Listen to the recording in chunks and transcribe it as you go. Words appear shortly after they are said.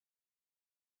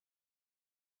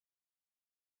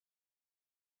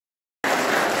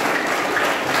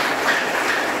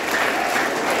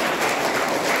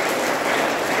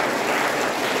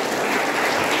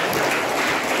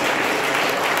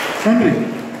நன்றி.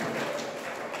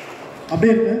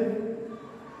 அப்படியே இருக்க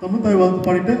தமிழ் தாய் வாழ்த்து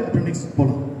பாடிட்டு அப்புறம் நெக்ஸ்ட்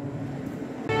போகலாம்.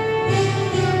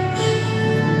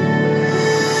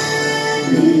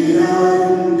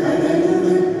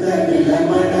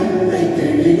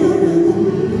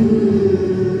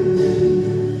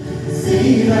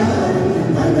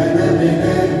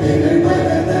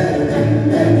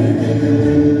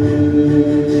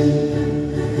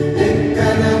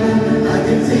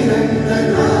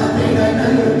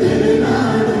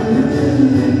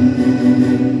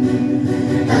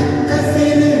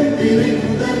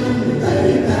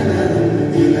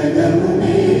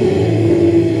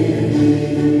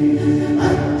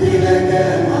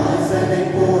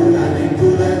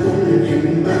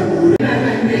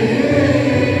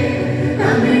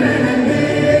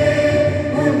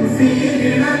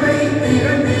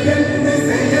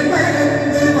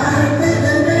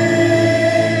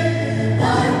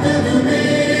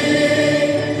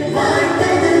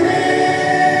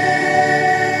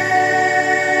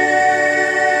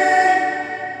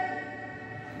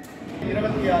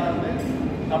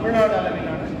 Tamil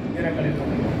Nadu Veerakalai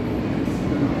Tournament.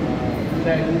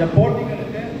 இந்த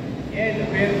போட்டிகளுக்கு ஏன் இந்த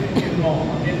பேர் இருக்கணும்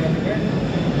அப்படின்றதுக்கு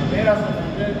பேராசன்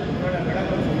வந்து அதோட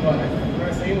விளக்கம் சொல்லுவார், அதோட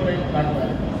செய்முறையும்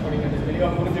காட்டுவார். அப்போ நீங்கள்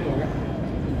தெளிவாக புரிஞ்சுக்கோங்க.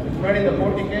 அதுக்கு முன்னாடி இந்த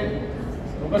போட்டிக்கு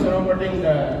ரொம்ப சிரமப்பட்டு இந்த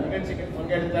நிகழ்ச்சிக்கு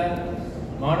பங்கெடுத்த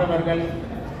மாணவர்கள்,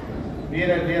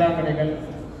 வீராங்கனைகள்,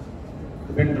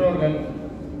 பெற்றோர்கள்,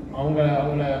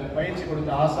 அவங்கள பயிற்சி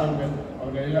கொடுத்த ஆசான்கள்,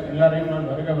 அவங்க எல்லாரையும் நான்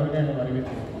வருக என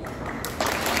வரவேற்கிறேன்.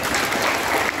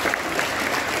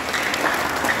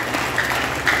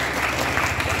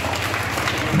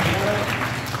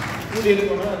 கூடி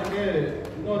இருக்கணும். அதுக்கு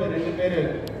இன்னொரு 2 பேர்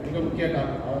மிக முக்கிய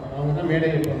காரணம். அவங்க தான் மேடை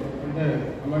வந்து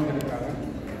அமர்ந்திருக்காங்க.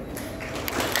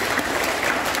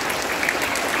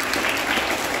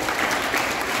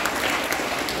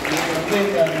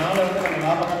 இந்த நாளை வந்து நம்ம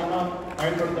லாபகரமாக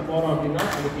பயன்படுத்த போகிறோம் அப்படின்னா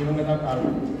அதுக்கு இவங்க தான்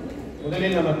காரணம்.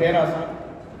 முதலில் நம்ம பேராசன்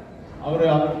அவர்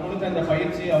கொடுத்த அந்த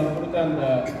பயிற்சி, அவர் கொடுத்த அந்த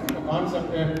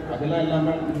கான்செப்ட் அதெல்லாம்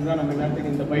இல்லாமல் இருந்தால் நம்ம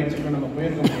நேரத்துக்கு இந்த பயிற்சிக்கு நம்ம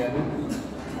போயிருக்க முடியாது.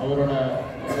 அவரோட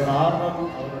ஆர்வம்,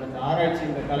 அவரோட இந்த ஆராய்ச்சி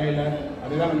இந்த கலையில்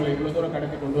அதுதான் நம்மளை இவ்வளோ தூரம்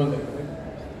கடத்தி கொண்டு வந்திருக்குது.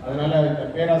 அதனால் இந்த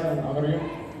பேராசன் அவரையும்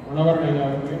மனோகரன்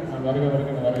அவர்களையும் நான் வருக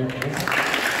வரவேற்கிறேன்.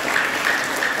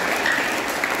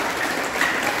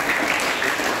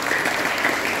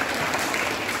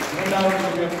 இரண்டாவது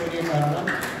மிகப்பெரிய காரணம்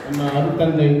நம்ம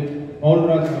அருட்தந்தை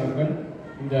பவுல்ராஜ் அவர்கள்,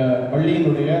 இந்த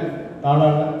பள்ளியினுடைய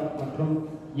தாளாளர் மற்றும்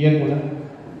இயக்குனர்.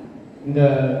 இந்த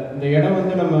இடம்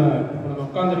வந்து நம்ம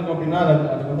உட்காந்துருக்கோம் அப்படின்னா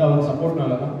அது வந்து அவர்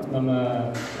சப்போர்ட்னால தான். நம்ம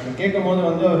கேட்கும் போது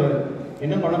வந்து அவர்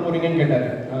என்ன பண்ண போறீங்கன்னு கேட்டார்.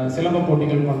 சிலம்ப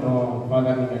போட்டிகள் பண்ணுறோம்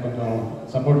ஃபாதர், நீங்கள் கொஞ்சம்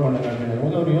சப்போர்ட் பண்ணுங்க அப்படின்னும்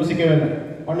போது அவர் யோசிக்கவே இல்லை,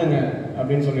 பண்ணுங்க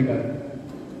அப்படின்னு சொல்லிட்டார்.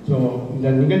 ஸோ இந்த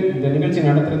நிகழ்ச்சி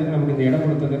நடத்துறதுக்கு நமக்கு இந்த இடம்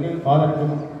கொடுத்ததுக்கு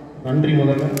ஃபாதருக்கும் நன்றி.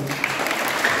 முதல்ல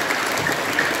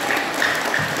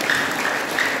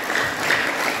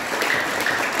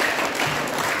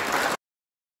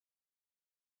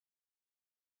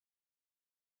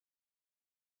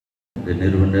இந்த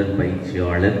நிறுவனர்,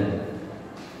 பயிற்சியாளர்,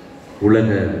 உலக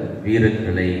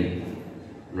வீரக்கலை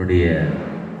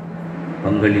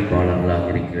பங்களிப்பாளர்களாக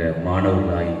இருக்கிற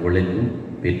மாணவர்களாகிய உங்களையும்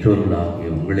பெற்றோர்களாகிய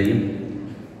உங்களையும்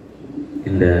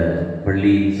இந்த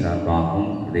பள்ளியின்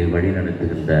சார்பாகவும் இதை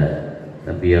வழிநடத்துகின்ற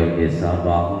தம்பியாவுடைய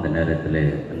சார்பாகவும் இந்த நேரத்தில்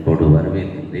அன்போடு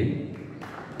வரவேற்கின்றேன்.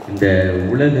 இந்த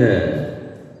உலக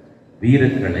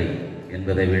வீரக்கலை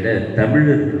என்பதை விட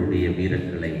தமிழர்களுடைய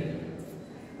வீரக்கலை,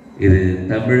 இது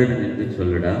தமிழன் என்று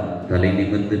சொல்லடா, தலை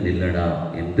நிமிர்ந்து நில்லடா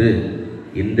என்று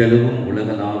இன்றளவும்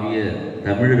உலகளாவிய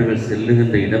தமிழர்கள்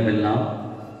செல்லுகின்ற இடமெல்லாம்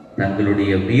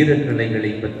தங்களுடைய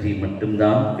வீரக்கலைகளை பற்றி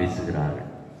மட்டும்தான் பேசுகிறார்கள்.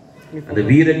 அந்த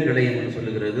வீரக்கலை என்று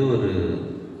சொல்லுகிறது ஒரு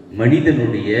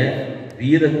மனிதனுடைய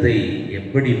வீரத்தை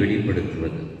எப்படி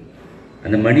வெளிப்படுத்துவது,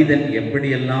 அந்த மனிதன்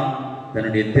எப்படியெல்லாம்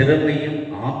தன்னுடைய திறமையும்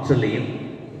ஆற்றலையும்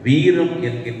வீரம்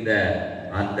என்கின்ற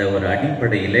அந்த ஒரு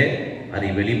அடிப்படையிலே அதை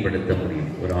வெளிப்படுத்த முடியும்.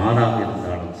 ஒரு ஆணாக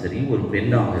இருந்தாலும் சரி, ஒரு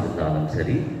பெண்ணாக இருந்தாலும்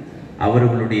சரி,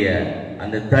 அவர்களுடைய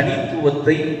அந்த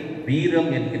தனித்துவத்தை வீரம்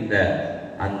என்கின்ற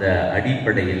அந்த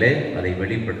அடிப்படையிலே அதை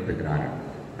வெளிப்படுத்துகிறார்கள்.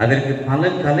 அதற்கு பல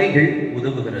கலைகள்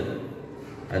உதவுகிறது.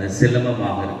 அது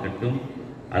சிலம்பமாக இருக்கட்டும்,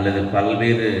 அல்லது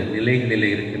பல்வேறு நிலைகளில்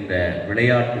இருக்கின்ற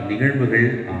விளையாட்டு நிகழ்வுகள்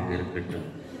ஆக இருக்கட்டும்,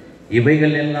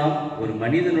 இவைகள் எல்லாம் ஒரு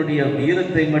மனிதனுடைய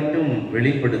வீரத்தை மட்டும்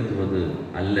வெளிப்படுத்துவது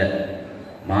அல்ல,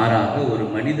 மாறாக ஒரு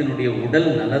மனிதனுடைய உடல்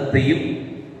நலத்தையும்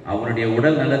அவருடைய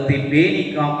உடல் நலத்தை பேணி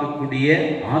காக்கக்கூடிய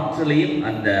ஆற்றலையும்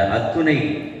அந்த அத்துணை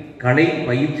கலை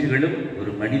பயிற்சிகளும்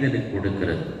ஒரு மனிதனுக்கு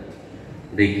கொடுக்கிறது.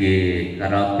 இன்றைக்கு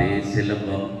கராத்தே,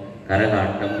 சிலம்பம்,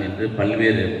 கரகாட்டம் என்று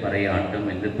பல்வேறு பறையாட்டம்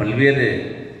என்று பல்வேறு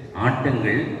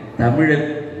ஆட்டங்கள் தமிழர்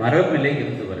மரபிலே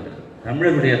இருந்து வருகிறது.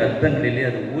 தமிழருடைய ரத்தங்களிலே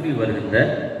அது ஊறி வருகின்ற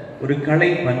ஒரு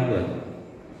கலை பண்பு.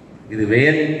 இது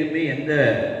வேற எங்குமே எந்த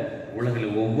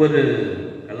உலகில் ஒவ்வொரு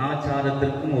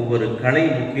கலாச்சாரத்திற்கும் ஒவ்வொரு கலை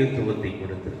முக்கியத்துவத்தை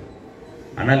கொடுத்தது.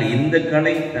 ஆனால் இந்த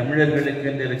கலை தமிழர்களுக்கு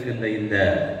என்று இருக்கின்ற இந்த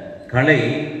கலை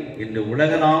இன்று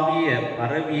உலகளாவிய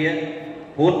பரவிய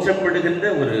போற்றப்படுகின்ற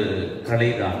ஒரு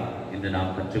கலைதான் இன்று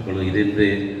நாம் கற்றுக்கொள்வோம். இது இன்று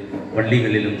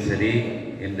பள்ளிகளிலும் சரி,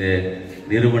 இந்த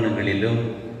நிறுவனங்களிலும்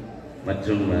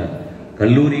மற்றும்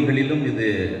கல்லூரிகளிலும் இது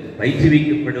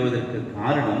பயிற்றுவிக்கப்படுவதற்கு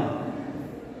காரணம்,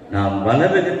 நாம்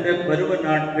வளருகின்ற பருவ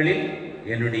நாட்களில்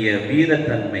என்னுடைய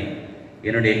வீரத்தன்மை,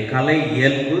 என்னுடைய கலை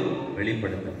இயல்பு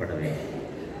வெளிப்படுத்தப்பட வேண்டும்.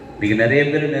 இன்றைக்கி நிறைய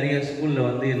பேர் நிறைய ஸ்கூலில்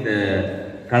வந்து இந்த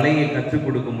கலையை கற்றுக்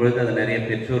கொடுக்கும் பொழுது அது நிறைய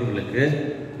பெற்றோர்களுக்கு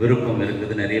விருப்பம்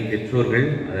இருக்குது, நிறைய பெற்றோர்கள்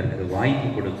அதற்கு வாய்ப்பு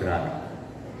கொடுக்கிறார்கள்.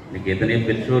 இன்னைக்கு எத்தனையோ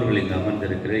பெற்றோர்கள் இங்கு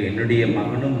அமர்ந்திருக்கிற என்னுடைய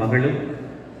மகனும் மகளும்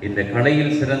இந்த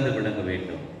கலையில் சிறந்து விளங்க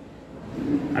வேண்டும்.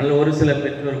 அதில் ஒரு சில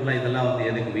பெற்றோர்கள்லாம் இதெல்லாம் வந்து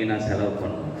எதுக்கு வீணாக செலவு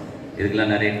பண்ணணும்,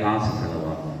 இதுக்கெல்லாம் நிறைய காசு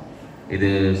செலவாகும், இது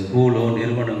ஸ்கூலோ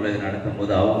நிறுவனங்களோ இது நடத்தும்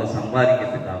போது அவங்க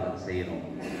சம்பாதிக்கிறதுக்காக செய்யணும்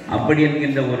அப்படி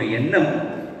என்கின்ற ஒரு எண்ணம்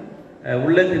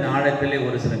உள்ளத்தின் ஆழத்திலே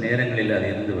ஒரு சில நேரங்களில் அது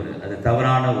இருந்து வருது. அது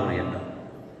தவறான ஒரு எண்ணம்.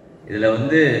 இதில்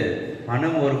வந்து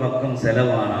பணம் ஒரு பக்கம்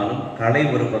செலவானாலும் கலை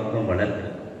ஒரு பக்கம்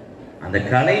வளர்கிறது. அந்த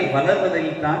கலை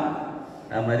வளர்வதில் தான்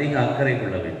நாம் அதிக அக்கறை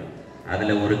கொள்ள வேண்டும்.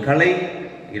 அதில் ஒரு கலை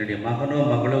என்னுடைய மகனோ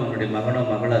மகளோ உன்னுடைய மகனோ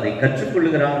மகளோ அதை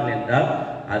கற்றுக்கொள்கிறார்கள் என்றால்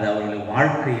அது அவர்களுடைய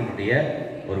வாழ்க்கையினுடைய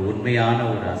ஒரு உண்மையான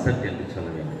ஒரு அசட் என்று சொல்ல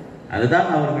வேண்டும். அதுதான்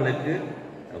அவர்களுக்கு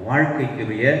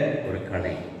வாழ்க்கைக்குரிய ஒரு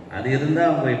கலை. அது இருந்தால்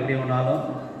அவங்க எப்படி வேணாலும்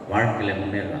வாழ்க்கையில்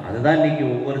முன்னேறலாம். அதுதான் இன்னைக்கு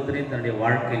ஒவ்வொருத்தரையும் தன்னுடைய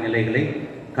வாழ்க்கை நிலைகளை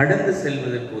கடந்து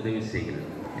செல்வதற்கு உதவி செய்கிறது.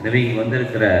 எனவே இங்கு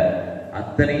வந்திருக்கிற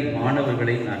அத்தனை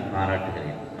மாணவர்களையும் நான்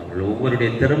பாராட்டுகிறேன். அவர்கள் ஒவ்வொருடைய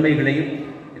திறமைகளையும்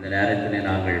இந்த நேரத்தில்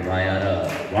நாங்கள் வாயார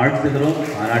வாழ்த்துகிறோம்,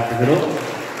 பாராட்டுகிறோம்.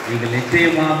 நீங்கள்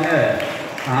நிச்சயமாக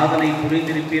சாதனை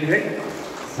புரிந்திருப்பீர்கள்,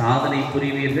 சாதனை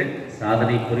புரிவீர்கள்,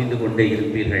 சாதனை புரிந்து கொண்டே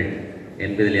இருப்பீர்கள்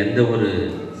என்பதில் எந்த ஒரு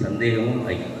சந்தேகமும்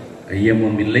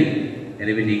ஐயமும் இல்லை.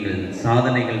 எனவே நீங்கள்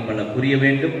சாதனைகள் பல புரிய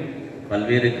வேண்டும்.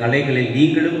 பல்வேறு கலைகளில்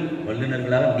நீங்களும்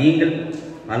வல்லுநர்களாக நீங்கள்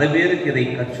பல பேருக்கு இதை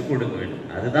கற்றுக் கொடுக்க வேண்டும்.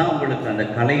 அதுதான் உங்களுக்கு அந்த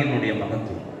கலையினுடைய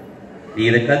மகத்துவம். நீ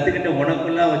இதை கற்றுக்கிட்ட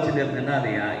உனக்குள்ளா வச்சுட்டு இருந்தேன்னா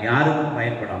அது யாருக்கும்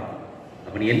பயன்படாது.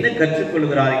 அப்போ நீ என்ன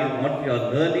கற்றுக்கொள்கிறாயோ, what you are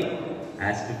learning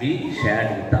has to be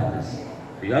shared with others.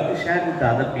 You have to share with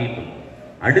other people.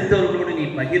 அடுத்தவர்களோடு நீ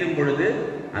பகிரும் பொழுது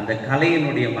அந்த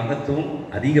கலையினுடைய மகத்துவம்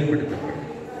அதிகப்படுத்தப்படும்.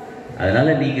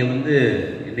 அதனால் நீங்கள் வந்து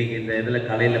இன்றைக்கி இந்த இதில்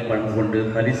கலையில் பங்கு கொண்டு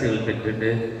பரிசுகள் பெற்றுட்டு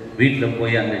வீட்டில்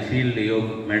போய் அந்த ஷீல்டையோ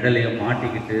மெடலையோ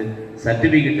மாட்டிக்கிட்டு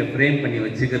சர்டிஃபிகேட்டை ஃப்ரேம் பண்ணி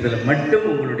வச்சுக்கிறதுல மட்டும்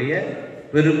உங்களுடைய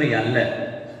பெருமை அல்ல.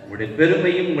 உங்களுடைய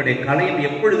பெருமையும் உங்களுடைய கலையும்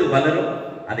எப்பொழுது வளரும்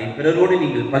அதை பிறரோடு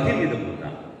நீங்கள் பகிர்விடும் போது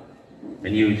தான்.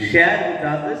 When you share with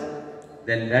others,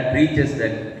 then that reaches the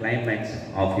climax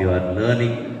of your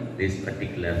learning this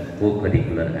particular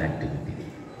co-curricular activity.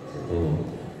 So,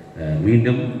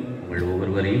 மீண்டும் உங்கள்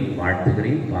ஒவ்வொருவரையும்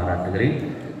வாழ்த்துகிறேன், பாராட்டுகிறேன்.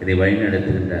 இதை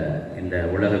வழிநடத்துகின்ற இந்த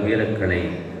உலக வீரக்கலை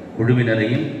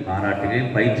குழுவினரையும் பாராட்டுகிறேன்.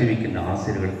 பயிற்றுவிக்கின்ற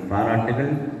ஆசிரியர்களுக்கு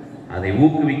பாராட்டுகள். அதை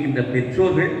ஊக்குவிக்கின்ற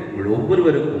பெற்றோர்கள் உங்கள்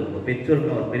ஒவ்வொருவருக்கும், உங்கள்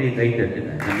பெற்றோருக்கும் ஒரு பெரிய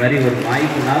கைத்தட்டுங்க. இந்த மாதிரி ஒரு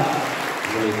வாய்ப்புனால்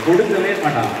உங்களுக்கு கொடுக்கவே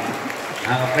மாட்டாங்க.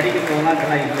 நாங்கள் படிக்க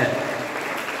போகலான்லாம் இல்லை.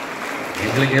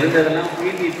 எங்களுக்கு இருந்ததெல்லாம்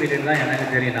பிடி பீரியட் தான் எனக்கு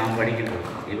தெரியும். நான் படிக்கும்போது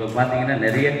இப்போ பார்த்தீங்கன்னா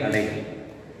நிறைய கலைகள்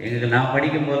எங்களுக்கு நான்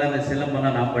படிக்கும் போதெல்லாம் அந்த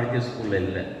சிலம்பெல்லாம் நான் படித்த ஸ்கூலில்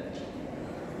இல்லை.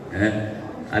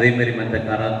 அதேமாரி மற்ற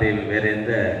கராத்தே வேறு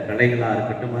எந்த கலைகளாக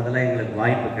இருக்கட்டும் அதெல்லாம் எங்களுக்கு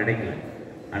வாய்ப்பு கிடைக்கல.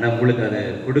 ஆனால் உங்களுக்கு அது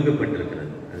கொடுக்கப்பட்டிருக்கிறது.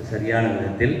 அது சரியான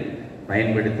விதத்தில்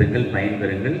பயன்படுத்துங்கள்,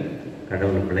 பயன்பெறுங்கள்.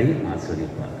 கடவுள் உங்களை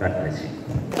ஆஸ்வதிப்பார். காட்சி.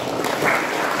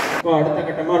 இப்போ அடுத்த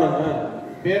கட்டமாக நம்ம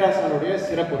பேராசானுடைய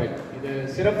சிறப்புரை. இது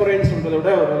சிறப்புரைன்னு சொல்கிறத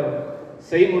விட ஒரு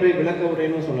செய்முறை விளக்க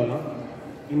உரைன்னு சொல்லலாம்.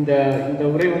 இந்த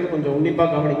உரை வந்து கொஞ்சம்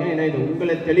உன்னிப்பாக கவனிங்க. ஏன்னா இது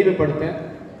உங்களை தெளிவுபடுத்த,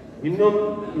 இன்னும்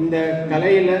இந்த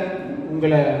கலையில்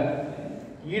உங்களை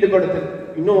ஈடுபடுத்த,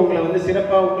 இன்னும் உங்களை வந்து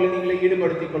சிறப்பாக உங்களை நீங்களே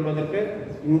ஈடுபடுத்திக் கொள்வதற்கு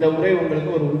இந்த உரை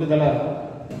உங்களுக்கு ஒரு உந்துதலாக இருக்கும்.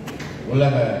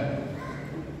 உலக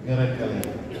வீரக்கலை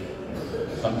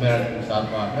சம்மேளனத்தின்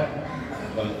சார்பாக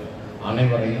உங்கள்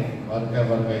அனைவரையும்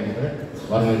வருக என்று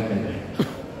வரவேற்கின்றேன்.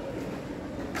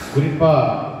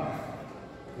 குறிப்பாக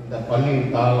இந்த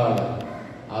பள்ளியின் தாளாளர்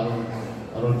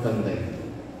அருள் தந்தை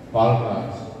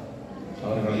பால்ராஜ்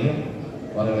அவர்களையும்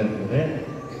வரவேற்கிறேன்.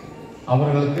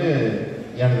 அவர்களுக்கு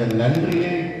எனது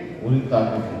நன்றியை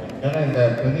உரித்தாக்குகிறேன். ஏன்னா இந்த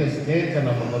பெரிய ஸ்டேஜை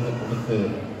நமக்கு வந்து கொடுத்து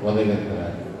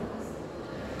உதவியிருக்கிறார்.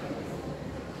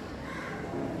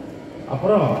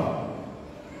 அப்புறம்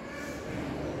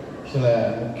சில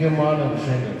முக்கியமான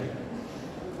விஷயங்கள்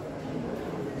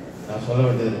நான் சொல்ல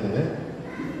வேண்டியது இருக்குது.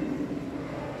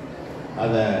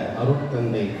 அதை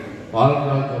அருட்தந்தை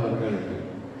பால்ராஜ் அவர்கள்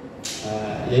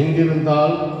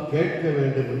எங்கிருந்தாலும் கேட்க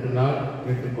வேண்டும் என்று நான்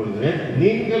கேட்டுக்கொள்கிறேன்.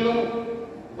 நீங்களும்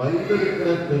வந்திருக்கிற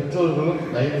பெற்றோர்களும்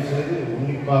தயவு செய்து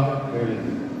உன்னிப்பாக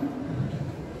கேளுங்கள்.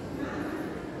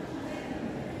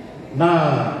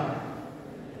 நான்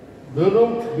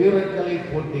வெறும் வீரக்கலை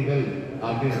போட்டிகள்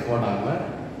அப்படின்னு போடாம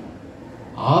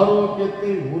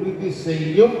ஆரோக்கியத்தை உறுதி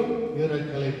செய்யும்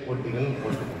வீரக்கலை போட்டிகள்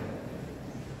போட்டுங்க.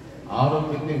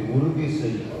 ஆரோக்கியத்தை உறுதி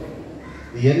செய்யும்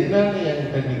என்னன்னு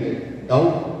என்கிட்ட நீங்க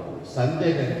டவுட்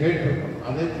சந்தேகம் கேட்டிருக்கோம்.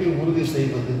 அதை எப்படி உறுதி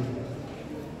செய்வது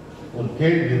ஒரு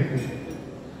கேள்வி இருக்கு.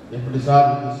 எப்படி சார்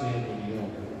உறுதி செய்ய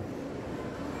முடியும்?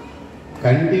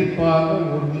 கண்டிப்பாக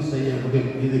உறுதி செய்ய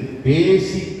முடியும். இது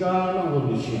பேசிக்கான ஒரு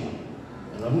விஷயம்,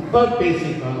 ரொம்ப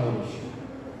பேசிக்கான ஒரு விஷயம்.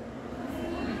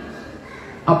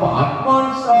 அப்ப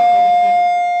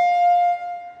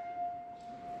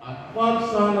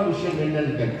அட்வான்ஸான விஷயம்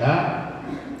என்னன்னு கேட்டா,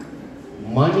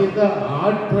 மனித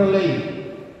ஆற்றலை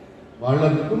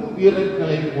வளர்க்கும்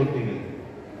வீரக்கலை போட்டிகள்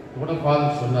கூட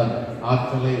பாதம் சொன்னார்.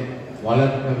 ஆற்றலை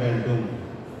வளர்க்க வேண்டும்.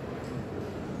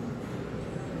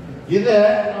 இத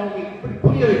நான் இப்படி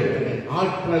புரிய வைக்கிறேன்.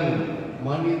 ஆற்றல்,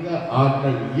 மனித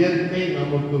ஆற்றல், இயற்கை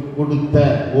நமக்கு கொடுத்த,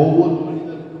 ஒவ்வொரு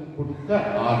மனிதனுக்கும் கொடுத்த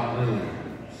ஆற்றல்,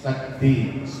 சக்தி,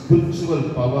 ஸ்பிரிச்சுவல்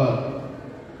பவர்,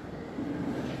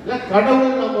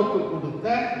 கடவுள் நமக்கு கொடுத்த,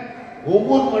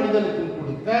 ஒவ்வொரு மனிதனுக்கும்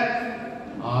கொடுத்த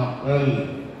ஆற்றல்,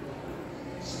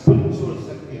 ஸ்பிரிச்சுவல்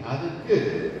சக்தி. அதுக்கு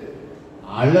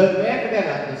அளவே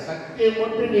கிடையாது. அந்த சக்தியை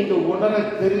மட்டும் நீங்க உணர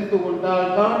தெரிந்து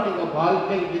கொண்டால் தான் நீங்க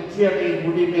வாழ்க்கை வெற்றி அடைய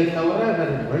முடியுமே தவிர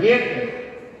வேற வழியே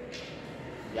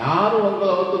யாரும்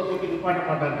உங்களை தூக்கி நிப்பாட்ட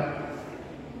மாட்டாங்க.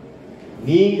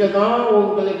 நீங்க தான்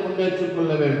உங்களை முன்னேற்றிக்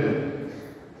கொள்ள வேண்டும்.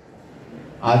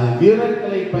 அது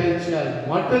வீரக்கலை பயிற்சியால்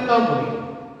மட்டும்தான் முடியும்,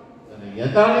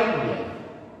 எதாலே முடியாது.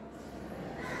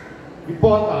 இப்போ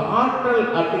அந்த ஆற்றல்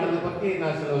அப்படிங்கிறத பத்தி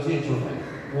நான் சில விஷயம் சொல்றேன்.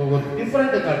 ஒரு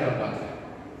டிஃபரெண்ட் காட்டுறாங்க.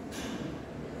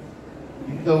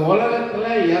 இந்த உலகத்துல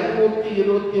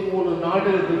 223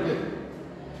 நாடுகள் இருக்கு.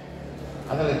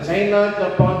 அதுல சைனா,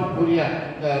 ஜப்பான், கொரியா,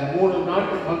 இந்த 3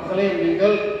 நாட்டு மக்களை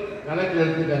நீங்கள் கணக்கில்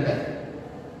எடுத்துக்கங்க.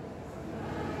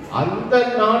 அந்த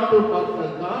நாட்டு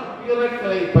மக்கள் தான்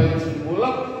வீரக்கலை பயிற்சி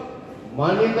மூலம்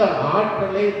மனித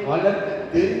ஆற்றலை வளர்க்க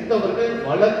தெரிந்தவர்கள்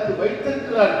வளர்த்து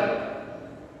வைத்திருக்கிறார்கள்.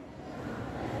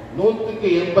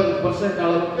 180%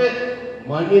 அளவுக்கு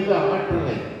மனித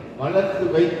ஆற்றலை வளர்த்து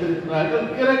வைத்திருக்கிறார்கள்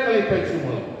வீரக்கலை பயிற்சி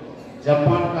மூலம்.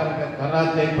 ஜப்பான்காரங்க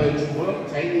கராத்தே பயிற்சி மூலம்,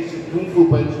 சைனீஸ் குங்ஃபு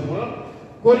பயிற்சி மூலம்,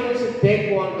 கொரியன்ஸ்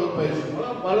டேக்வாண்டோ பயிற்சி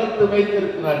மூலம் வளர்த்து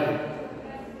வைத்திருக்கிறார்கள்.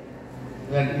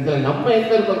 இதுல நம்ம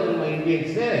எங்க இருக்கோம் தெரியுமா?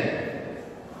 இந்தியன்ஸ்.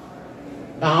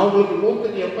 நான் அவங்களுக்கு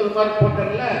 180 மார்க்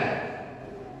போட்டேன்ல,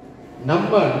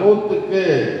 நம்ம 100க்கு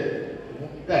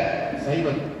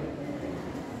 30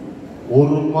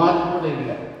 ஒரு மார்க் கூட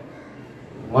இல்லை.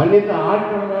 மனித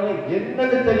ஆற்றல்னால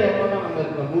என்னன்னு தெரியாம தான் நம்ம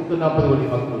இருக்கோம் 140 கோடி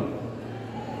மக்கள்.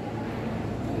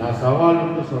 நான்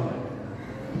சவாலுக்கு சொல்றேன்,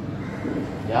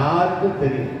 யாருக்கும்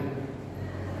தெரியல.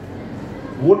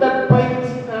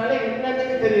 உடற்பயிற்சினால என்னன்னு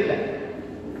தெரியல.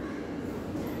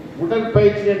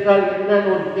 உடற்பயிற்சி என்றால் என்னன்னு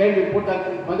ஒரு கேள்வி போட்டாங்க,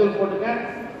 பதில் போட்டுங்க,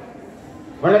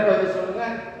 விளக்கத்தை சொல்லுங்க.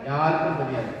 யாருக்கும்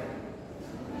தெரியாது.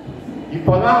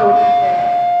 இப்பதான்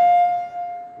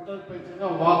உடற்பயிற்சினா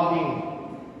வாக்கிங்,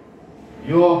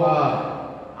 யோகா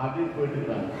அப்படின்னு போயிட்டு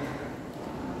இருக்காங்க.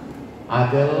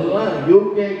 அதெல்லாம்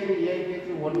யூகேஜி,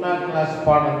 ஏகேஜி 1ஆம் கிளாஸ்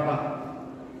பாடம் தான்.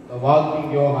 இந்த வாக்கிங்,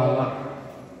 யோகா எல்லாம்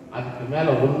அதுக்கு மேல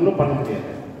ஒன்றும் பண்ண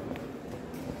முடியாது.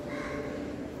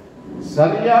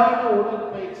 சரியான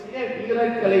உடற்பயிற்சியே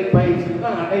வீரக்கலை பயிற்சி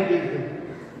தான் அடங்கி இருக்கு,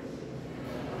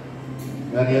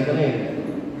 வேற எதுவும் இல்லை.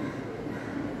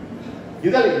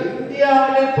 இதில்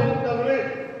இந்தியாவிலே பொறுத்தவரை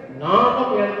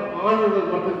நாமும் எனக்கு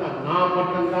மாணவர்கள் மட்டும்தான், நான்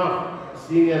மட்டும்தான்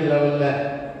சீனியர் லெவல்ல.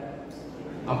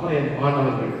 அப்புறம் என்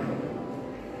மாணவர்கள்,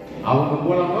 அவங்க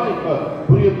மூலமா இப்ப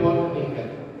புரிய போறது நீங்க.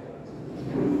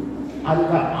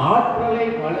 அந்த ஆற்றலை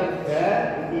வளர்க்க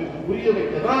புரிய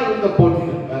வைக்கதான் இந்த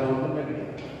போட்டிகள், வேற ஒன்றுமே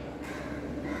கிடையாது.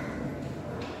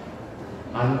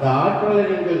 அந்த ஆற்றலை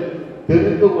நீங்கள்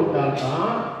தெரிந்து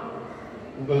கொண்டால்தான்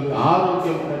உங்களுக்கு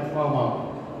ஆரோக்கியம் கன்ஃபார்ம் ஆகும்.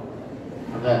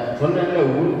 அந்த சொன்ன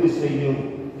உறுதி செய்யும்.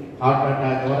 ஹார்ட்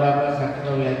அட்டாக் வராம,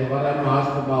 சக்கரை வியாதி வராம,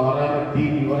 ஆஸ்துமா வராம,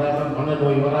 டிபி வராம,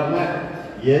 மனநோய் வராம,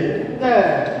 எந்த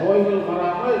நோய்கள்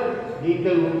வராமல்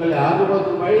நீங்கள் உங்களை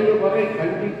 60 வயது வரை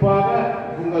கண்டிப்பாக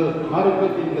உங்கள்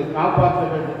ஆரோக்கியத்தை நீங்கள் காப்பாற்ற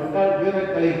வேண்டும் என்றால்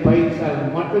வீரக்கலை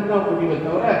பயிற்சியால் மட்டும்தான் முடிவை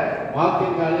தவிர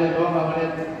வாக்கிங்காலே, யோகாவாலே,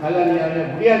 கல்லறியாலே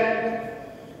முடியாது.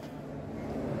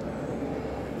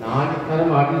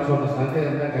 நானித்தரம் அப்படின்னு சொன்ன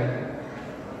சந்தேகம் தான் கேட்க.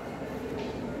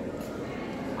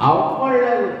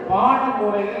 அவ்வளவு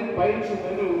பாடமுறைகள், பயிற்சி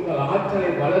முறைகள், உங்கள்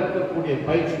ஆற்றலை வளர்க்கக்கூடிய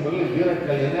பயிற்சி முறைகள்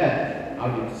வீரக்கலையில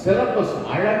அப்படி சிலபஸ்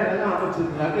அழகாக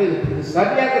அமைச்சிருந்தாங்க. இது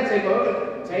சரியாக செய்பவர்கள்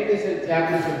சைனீஸ்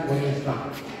ஜாப்பனீஸ் போலீஸ் தான்.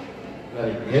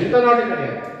 எந்த நாடும்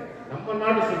கிடையாது. நம்ம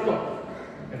நாடு சுத்தம்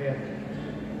கிடையாது.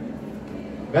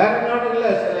 வேற நாடுகள்ல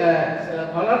சில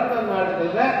வளர்ந்த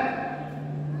நாடுகள்ல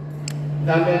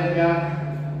America,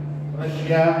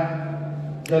 Russia,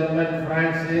 German,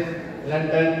 France,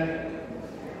 London,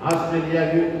 Australia,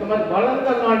 இந்த மாதிரி வளர்ந்த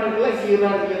நாடுகள்ல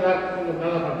ஈரான்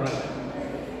மேல பண்றாங்க.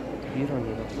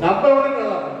 நம்மளோட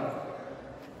நல்லா பண்றாங்க.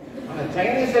 ஆனா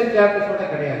சைனீஸ் அண்ட் ஜாப்பனீஸோட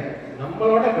கிடையாது.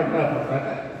 நம்மளோட பெட்டரா பண்றாங்க,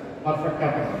 பர்ஃபெக்டா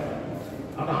பண்றாங்க.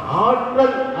 ஆனா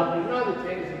ஆற்றல் அப்படின்னா அது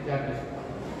சைனீஸ் அண்ட் ஜாப்பனீஸ்.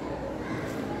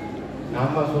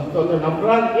 நம்ம சொந்தம்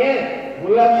நம்மளால் ஏன்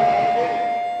உலக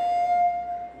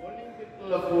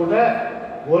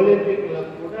ஒலிம்பிக்ல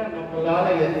கூட நம்மளால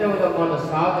எந்த விதமான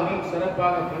சாதனையும்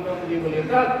சிறப்பாக பண்ண முடியவில்லை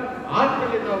என்றால்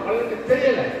ஆற்றலின் நாம் வளர்க்க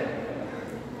தெரியல.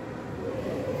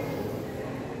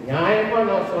 நியாயமா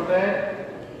நான் சொல்றேன்,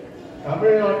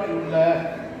 தமிழ்நாட்டில் உள்ள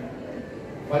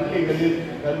பள்ளிகளில்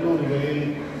கல்லூரிகளில்,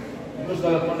 இன்னும்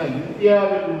சொல்ல போனா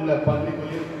இந்தியாவில் உள்ள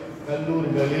பள்ளிகளில்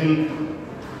கல்லூரிகளில்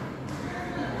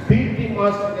பிடி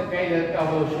மாஸ்டர் கையில் இருக்க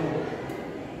அவ்வளவு விஷயம்.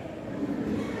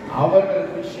 அவர்கள்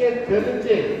விஷயம்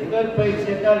தெரிஞ்சு உடற்பயிற்சி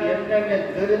என்றால் என்னென்ன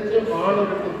தெரிஞ்சு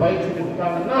மாணவர்களுக்கு பயிற்சி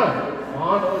கொடுத்தாங்கன்னா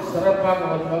மாணவர் சிறப்பாக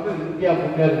வருவார்கள். இந்தியா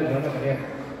முன்னேறுகிறது கிடையாது.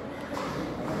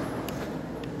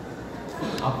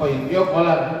 அப்ப எங்கேயோ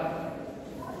கோளாறு.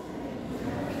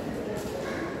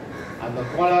 அந்த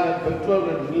கோளாறு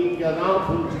பெற்றோர்கள் நீங்க தான்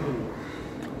புரிஞ்சுக்கணும்,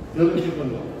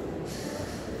 தெரிஞ்சுக்கணும்,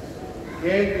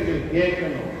 கேள்விகள்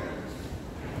கேட்கணும்.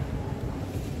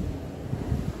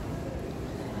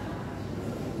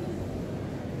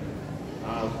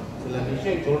 சில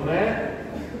விஷயம் சொல்றேன்,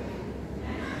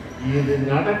 இது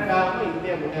நடக்காம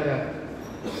இந்தியா முன்னேறாது.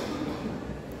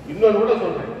 இன்னொரு கூட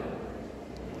சொல்றேன்,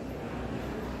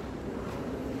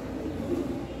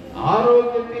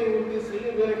 ஆரோக்கியத்தை உறுதி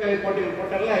செய்யும் வீரக்கலை போட்டிகள்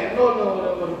போட்டல. இன்னொரு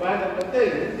ஒரு பேனர் வந்து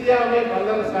இந்தியாவே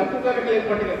வல்லரசு வீரக்கலை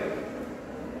போட்டிகள்.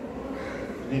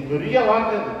 இது பெரிய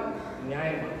வார்த்தை,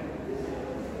 நியாயமா?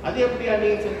 அது எப்படியா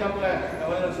நீங்க செஞ்சாப்புல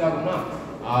வல்லரசு ஆகுமா?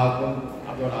 ஆகும்.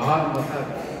 அதோட ஆரம்பம்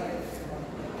தான்.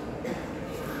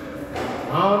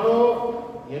 நானும்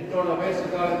என்னோட வயசு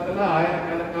காலத்துல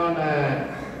ஆயிரக்கணக்கான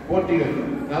போட்டிகள்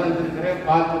கலந்துருக்கிறேன்,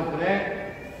 பார்த்துருக்கிறேன்,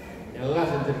 எல்லாம்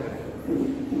செஞ்சிருக்கிறேன்.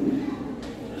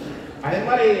 அதே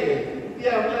மாதிரி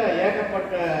இந்தியாவில்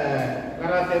ஏகப்பட்ட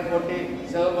கராத்தே போட்டி,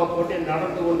 சிலம்ப போட்டி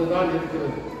நடந்து கொண்டுதான்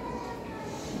இருக்கிறது.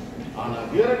 ஆனா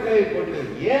வீரக்கலை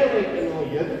போட்டிகள் ஏன் வைக்கணும்,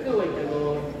 எதுக்கு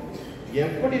வைக்கணும்,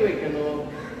 எப்படி வைக்கணும்,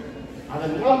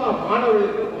 அதன் மூலமா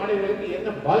மாணவர்களுக்கு என்ன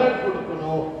பலன்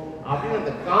கொடுக்கணும் அப்படின்னு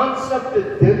அந்த கான்செப்ட்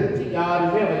தெரிஞ்சு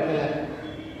யாருமே வைக்கல.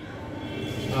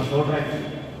 நான்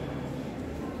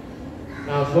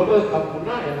சொல்றது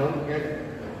தப்புன்னா என்ன வந்து கேட்டு,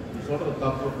 சொல்றது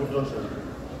தப்பு குற்றம் சொல்லு.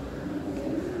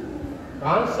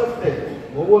 கான்செப்ட்,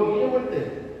 ஒவ்வொரு ஈவெண்ட்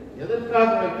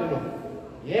எதற்காக வைக்கணும்,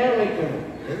 ஏன் வைக்கணும்,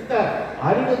 எந்த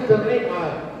அறிவுத்திறனை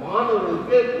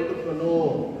மாணவர்களுக்கு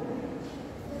கொடுக்கணும்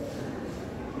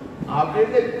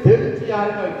அப்படின்னு தெரிஞ்சு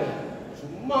யாருமே வைக்கல.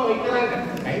 சும்மா வைக்கிறாங்க,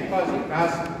 கைப்பாசி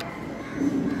காசு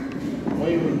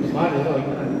ஓய்வு மாதிரி ஏதோ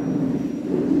வைக்கிறாங்க.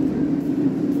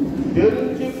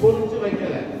 தெரிஞ்சு புரிஞ்சு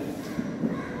வைக்கல.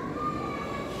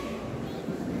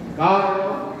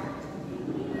 காரணம்,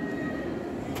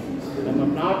 நம்ம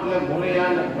நாட்டில்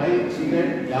முறையான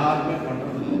பயிற்சிகள் யாருமே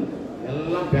பண்றதில்லை.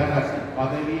 எல்லாம் பேராசை,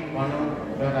 பதவி, பணம்,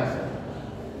 பேராசை.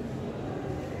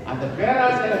 அந்த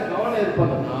பேராசையில கவனம்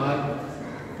இருப்பதனால்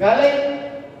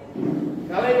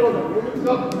கலையோட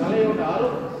நுணுக்கம், கலையோட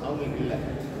அருள் அவங்களுக்கு இல்லை.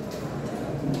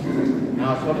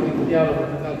 நான் சொல்றது இந்தியாவில்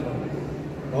மட்டும்தான் சொல்றேன்.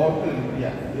 டோட்டல் இந்தியா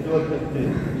 28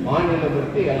 மாநிலம்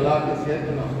இருக்கு, எல்லாத்தையும்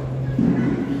சேர்த்து நான்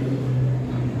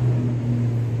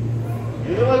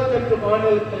 28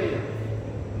 மாநிலத்திலையும்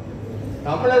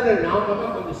தமிழர்கள் நாம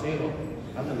தான் கொஞ்சம் செய்வோம்.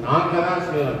 அது நாங்க தான்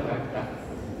செய்யலாம் கரெக்டா.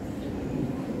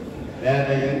 வேற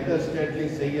எந்த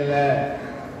ஸ்டேட்லையும் செய்யல.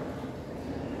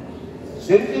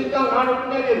 செஞ்சுதான் நாடு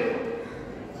முன்னேறி இருக்கு.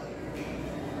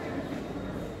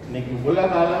 இன்னைக்கு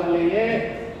உலக அளவிலேயே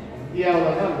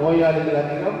இந்தியாவில் தான் நோயாளிகள்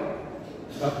அதிகம்,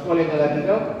 தற்கொலைகள்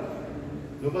அதிகம்,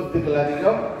 விபத்துகள்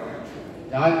அதிகம்,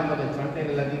 ஜாதி மத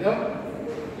சண்டைகள் அதிகம்,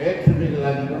 வேற்றுமைகள்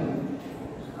அதிகம்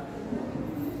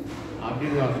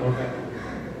அப்படின்னு நான் சொல்றேன்.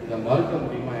 இதை மறுக்க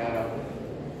முடியுமா யாராவது?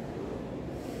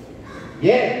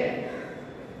 ஏன்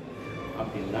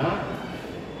அப்படின்னா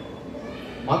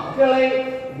மக்களை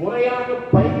முறையான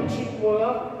பயிற்சி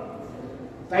மூலம்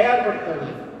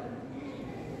தயார்படுத்தவில்லை.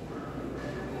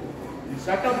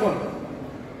 சட்டம் போன்ற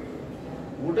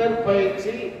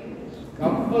உடற்பயிற்சி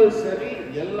கம்பல்சரி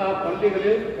எல்லா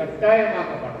பள்ளிகளிலும்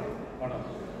கட்டாயமாக்கப்படும்.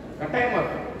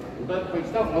 கட்டாயமாக்க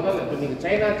உடற்பயிற்சி தான் முதல்ல. இப்போ நீங்கள்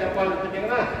சைனா ஜப்பான்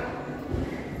எடுத்துட்டீங்கன்னா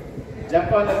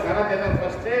ஜப்பானில் கராத்தே தான்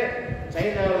ஃபஸ்ட்டு,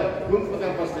 சைனாவில் குங்ஃபு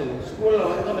தான் ஃபஸ்ட்டு. ஸ்கூலில்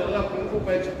வந்தோம் எல்லாம் குங்ஃபு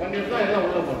பயிற்சி பண்ணிட்டு தான் எல்லாம்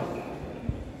உள்ளே போகணும்.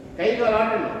 கை கால்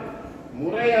ஆட்டணும்,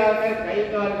 முறையாக கை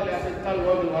கால்களை அசைத்தால்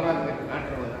நோய்கள் வராதுங்க.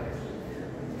 ஆட்டுறது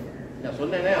நான்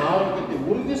சொன்னேனே, ஆரோக்கியத்தை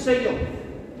உறுதி செய்யும்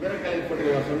வீரக்கலை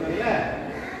போட்டிகள் சொன்னேன்ல,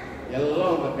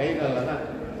 எல்லாம் உங்கள் கை காலில் தான்.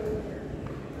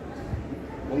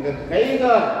 உங்கள் கை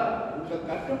கால் உங்கள்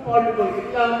கட்டுப்பாட்டுகள்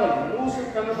இல்லாமல்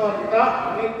லூசுத்தனமாக இருந்தால்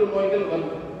அனைத்து நோய்கள்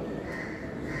வரும்.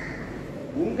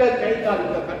 உங்கள் கை கால்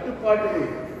உங்கள் கட்டுப்பாட்டுகள்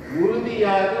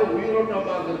உறுதியாக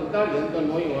உயிரோட்டமாக இருந்தால் எந்த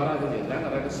நோயும் வராதுன்னு இருந்தாங்க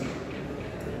ரகசியம்.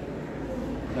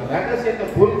 இந்த ரகசியத்தை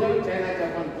புரிஞ்சவங்க சைனா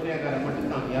ஜப்பான் கொரியாக்காரன்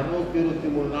மட்டும்தான்.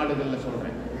 223 நாடுகளில்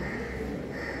சொல்றேன்.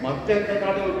 மற்ற எந்த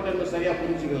நாடுகள் கூட இன்னும் சரியா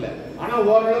புரிஞ்சுக்கல. ஆனா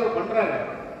ஓரளவு பண்றாங்க.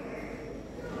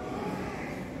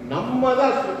 நம்ம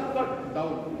தான் சூப்பர்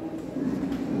டவுன்.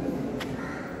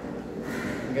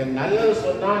 இங்க நல்லது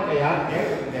சொன்னா இங்க யார்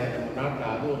கேட்க முடியாது நம்ம நாட்டில்.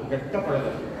 அது ஒரு கெட்ட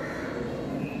பழக்கம்.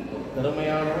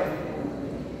 திறமையானவன்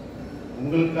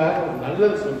உங்களுக்காக ஒரு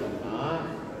நல்லது சொன்னோம்னா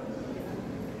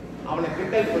அவனை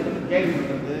கிண்டல் பண்றது, கேள்வி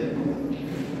பண்றது,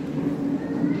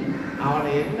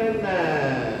 அவனை என்னென்ன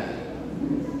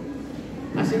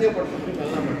அசிங்கப்படுத்துறது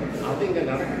எல்லாம் பண்றது, அது இங்க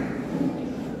நடக்கும்.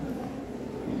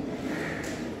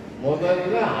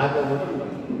 முதல்ல அதை உடல்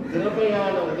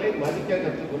திறமையானவர்களை மதிக்க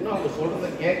கற்றுக்கணும், அவங்க சொல்றதை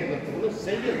கேட்க கற்றுக்கணும்,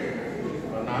 செய்யணும்.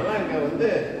 அதனால இங்க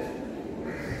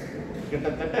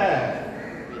கிட்டத்தட்ட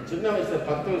சின்ன வயசுல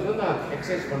 10 வயசுல நான்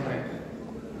எக்ஸசைஸ் பண்றேன்.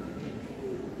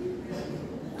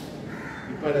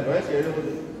 இப்ப எனக்கு வயசு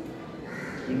 70.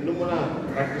 இன்னமும் நான்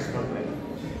பிராக்டிஸ் பண்றேன்.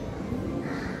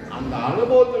 அந்த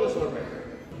அனுபவத்தில் சொல்றேன்.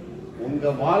 உங்க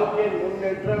வாழ்க்கையின்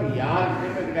முன்னேற்றம் யாருக்குமே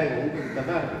கிடையாது, உங்ககிட்ட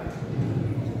தான் இருக்கு.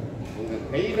 உங்க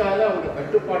கைகால உங்க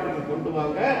கட்டுப்பாட்டுக்கு கொண்டு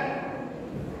வாங்க,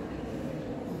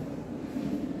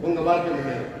 உங்க வாழ்க்கை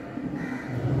முன்னேறும்.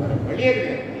 வழியே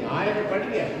கிடையாது. நீ 1000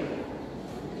 படிங்க,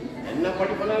 என்ன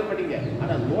படிப்பனாலும் படிங்க,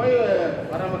 ஆனா நோய்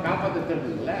வராம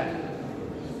காப்பாற்றுல.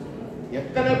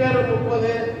 எத்தனை பேர்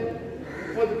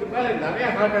 30க்கு மேல நிறைய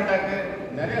ஹார்ட் அட்டாக்கு,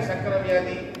 நிறைய சக்கரை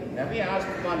வியாதி, நிறைய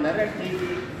ஆஸ்துமா, நிறைய டிவி,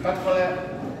 தற்கொலை,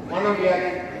 மனவியாதி,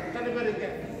 எத்தனை பேர் இருக்கு.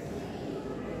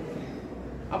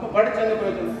 அப்ப படிச்சாங்க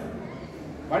போயிட்டு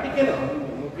படிக்கணும்,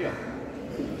 முக்கியம்.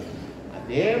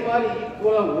 அதே மாதிரி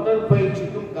ஈக்குவலா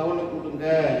உடற்பயிற்சிக்கும் கவனம் கொடுங்க.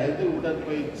 எது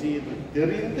உடற்பயிற்சி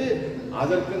தெரிந்து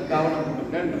அதற்கும் கவனம்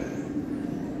கொடுங்க.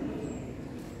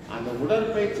 அந்த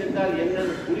உடற்பயிற்சி என்றால்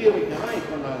என்னன்னு புரிய வைக்கலாம்.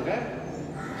 இப்ப நாங்க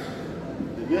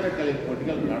வீரக்கலை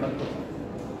போட்டிகள் நடத்தும்.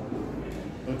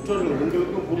 பெற்றோர்கள்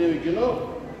உங்களுக்கும் புரிய வைக்கணும்,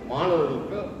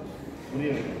 மாணவர்களுக்கும் புரிய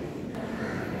வைக்கணும்.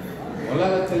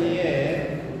 உலகத்திலேயே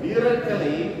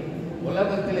வீரக்கலை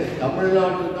உலகத்திலே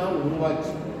தமிழ்நாட்டில் தான்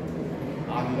உருவாச்சு.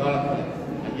 ஆதி காலத்தில்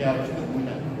 5000 வருஷத்துக்கு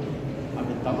முன்னாடி.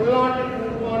 அப்படி தமிழ்நாட்டில்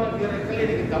உருவான வீரக்கலை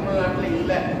இன்னைக்கு தமிழ்நாட்டில்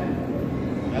இல்லை.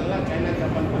 எல்லாம் சைனா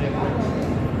ஜப்பான் கொரியா.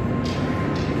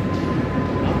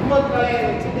 நம்ம கலையை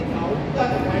வச்சுட்டு அவங்க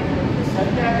அதை பயன்படுத்தி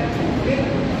சரியாக செஞ்சு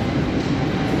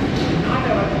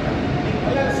நாட்டை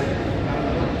வளர்ச்சி.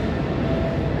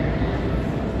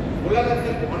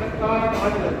 உலகத்தில் பணக்கார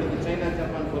நாடுகள் இருக்கு சைனா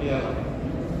ஜப்பான் கொரியாலாம்.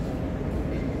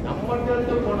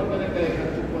 நம்மகிட்ட போன பிறகு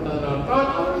கற்றுக்கொண்டதனால தான்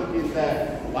அவர்களுக்கு இந்த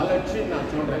வளர்ச்சி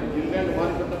நான் சொல்றேன். இல்லைன்னு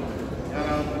மார்க்கெட்டும்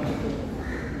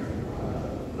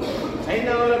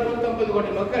சைனாவில் 150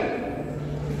 கோடி மக்கள்,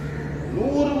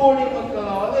 100 கோடி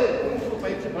மக்களாவது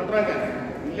பயிற்சி பண்றாங்க.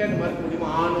 இல்லைன்னு மறுக்க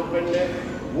முடியுமா? ஆணு பெண்ணு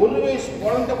 1 வயசு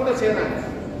குழந்தை கூட செய்யறாங்க.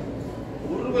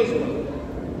 1 வயசு குழந்தை.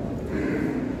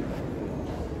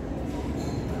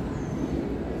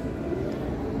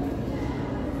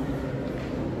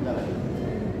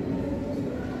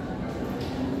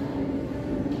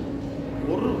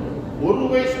 ஒரு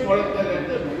வயசு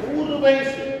குழந்தைலேருந்து 100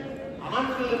 வயசு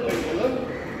ஆண்களும் பெண்களும்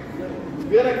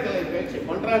வீரக்கலை பயிற்சி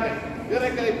பண்றாங்க.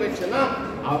 வீரக்கலை பயிற்சினா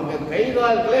அவங்க கை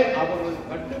கால்களை அவங்க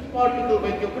கட்டுப்பாட்டுக்கு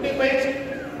வைக்கக்கூடிய பயிற்சி.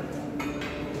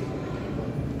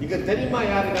 இங்க தெரியுமா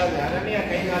யாருக்காவது அரணியா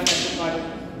கை கால் கட்டுப்பாடு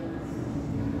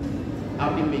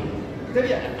அப்படின்னு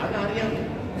தெரியாது. அது அறியாம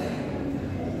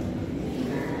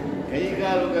கை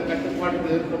கால் உங்க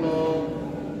கட்டுப்பாட்டுக்கு இருக்கணும்.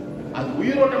 அது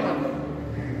உயிரோட்டமா இருக்கணும்.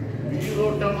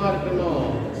 உயிரோட்டமா இருக்கணும்.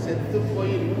 செத்து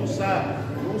போய்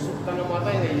லூசுத்தனமா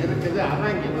தான் இங்க இருக்குது.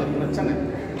 அதான் இங்க ஒரு பிரச்சனை.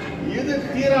 இது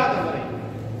தீராத வரை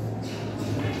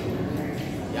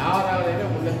யாராலையுமே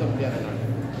முன்னேற்ற முடியாத நாடு.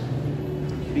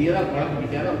 இப்படியேதான்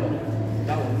குழப்பிக்கிட்டே தான் போகும்.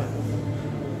 இதான் உண்மை.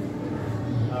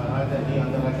 நீ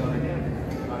அந்த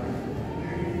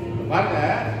பாருங்க,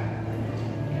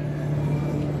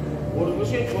 ஒரு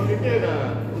விஷயம் சொல்லிட்டு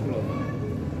நான்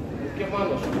முக்கியமான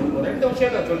விஷயம் 2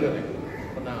 விஷயம் நான் சொல்லிடுறேன்.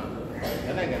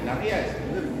 ஏன்னா இங்க நிறைய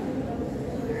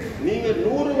நீங்க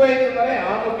 100 வயது வரை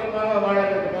ஆரோக்கியமாக வாழ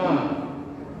வேண்டுமா?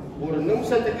 ஒரு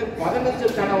நிமிஷத்துக்கு 15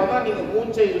 தடவை தான் நீங்க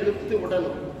மூச்சை இழுத்து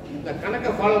விடணும். இந்த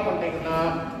கணக்கை ஃபாலோ பண்ணீங்கன்னா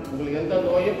உங்களுக்கு எந்த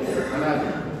நோயும் வராது.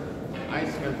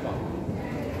 ஆயுஸ் கன்ஃபார்ம்.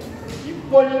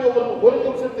 இப்போ நீங்க ஒரு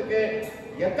நிமிஷத்துக்கு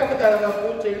எத்தனை தடவை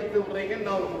மூச்சை இழுத்து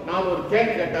விடுறீங்கன்னு நான் ஒரு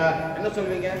கேள்வி கேட்டா என்ன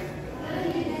சொல்வீங்க?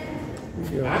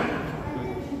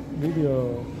 வீடியோ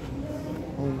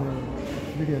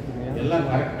எல்லாம்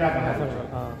கரெக்டா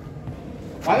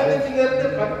 15ல இருந்து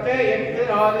 10, 8,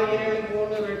 6, 7,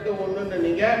 3, 2, 1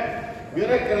 நீங்க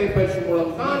வீரக்கலை பயிற்சி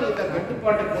மூலம் தான் இந்த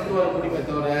கட்டுப்பாட்டை கொண்டு வர முடியுமே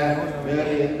தவிர வேற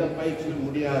எந்த பயிற்சியும்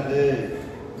முடியாது.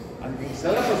 அது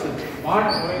சிலபஸ்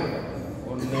பாட்டு குறையுது.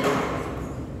 1.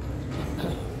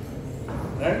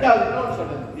 ரெண்டாவது இன்னொன்று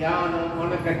சொல்றது தியானம்,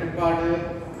 மன கட்டுப்பாடு,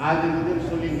 அது இதுன்னு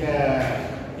சொல்லி இங்க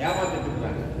ஏமாத்திட்டு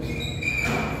இருக்காங்க.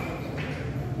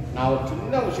 நான் ஒரு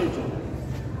சின்ன விஷயம் சொல்றேன்.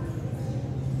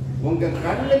 உங்க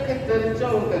கண்ணுக்கு தெரிஞ்ச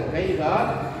உங்க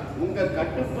கைகால் உங்க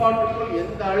கட்டுப்பாட்டுக்குள்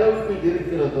எந்த அளவுக்கு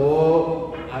இருக்கிறதோ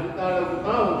அந்த அளவுக்கு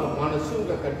தான் உங்க மனசு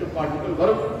உங்க கட்டுப்பாட்டுக்குள்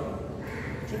வரும்.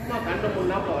 சும்மா கண்ணு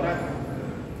முன்னாம வராது.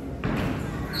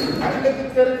 கண்ணுக்கு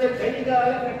தெரிஞ்ச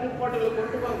கைகால கட்டுப்பாட்டுகளை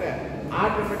கொண்டு வாங்க.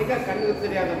 ஆட்டோமேட்டிக்கா கண்ணுக்கு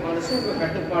தெரியாத மனசு உங்க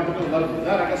கட்டுப்பாட்டுக்குள் வரும்.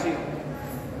 தான் ரகசியம்.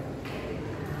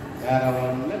 வேற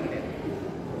ஒண்ணும் கிடையாது.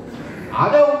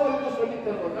 அதை உங்களுக்கு சொல்லி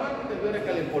தருவதுதான் இந்த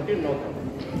வீரக்கலை போட்டி நோக்கம்.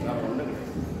 வேற ஒண்ணும் கிடையாது.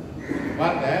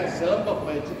 பாருங்க, சிலம்ப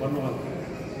பயிற்சி பண்ணுவாங்க.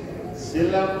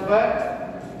 சிலம்ப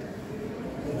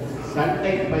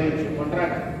சண்டை பயிற்சி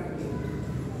பண்றாங்க.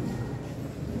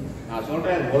 நான்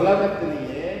சொல்றேன்,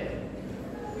 உலகத்திலேயே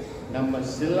நம்ம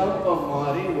சிலம்பம்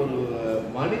மாதிரி ஒரு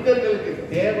மனிதர்களுக்கு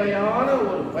தேவையான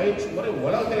ஒரு பயிற்சி முறை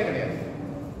உலகத்திலே கிடையாது.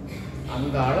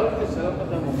 அந்த அளவுக்கு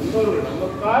சிலம்பத்தை நம்ம முன்னோர்கள்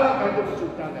நமக்காக கண்டுபிடிச்சு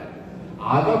விட்டாங்க.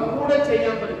 அதை கூட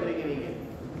செய்யாம இருக்கிறீங்க நீங்க.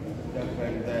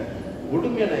 இந்த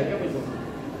உடுமையை நான் எங்க போய் சொல்றேன்?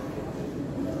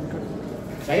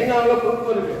 சைனாவில் குறுப்பு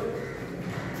இருக்கு.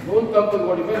 150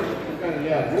 கோடி பேர் இருக்காங்க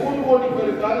இல்லையா? 100 கோடி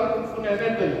பேருக்காக குறுப்புன்னு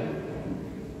என்னன்னு தெரியும்.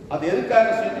 அது எதுக்காக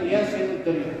செய்யணும், ஏன் செய்யணும்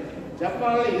தெரியும்.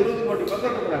 ஜப்பான்ல 20 கோடி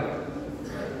மக்கள் இருக்கிறாங்க.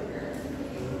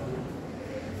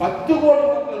 10 கோடி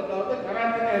மக்களுக்காக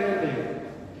கராட்டே என்னன்னு தெரியும்.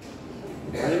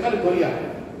 அதே மாதிரி கொரியா,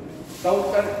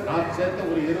 சவுத் அண்ட் நார்த் சேர்த்து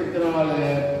ஒரு 24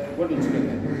 கோடி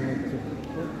வச்சுக்கோங்க.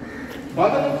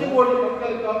 15 கோடி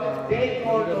மக்களுக்காக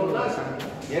டேக்வாண்டோன்னா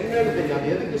என்னன்னு தெரியும்.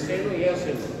 அது எதுக்கு செய்யணும், ஏன்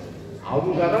செய்யணும்.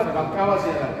 அவங்க தான் பக்காவா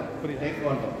செய்யறாங்க.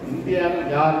 டேக்வாண்டோ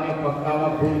இந்தியாவில் யாருமே பக்காவா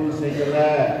புரிந்து செய்யல.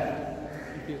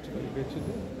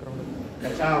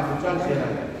 கச்சா முச்சா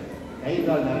செய்யறாங்க. கை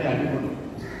கால் நிறைய அடிபடும்.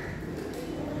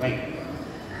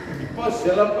 இப்போ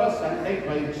சிலம்ப சண்டை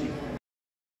பயிற்சி.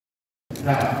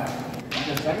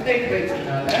 இந்த சண்டை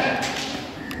பயிற்சினால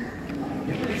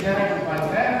எப்படி சேரணும்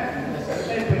பாருங்க. இந்த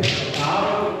சண்டை பயிற்சி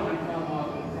ஆரோக்கியம் கன்ஃபார்ம்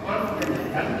ஆகும்,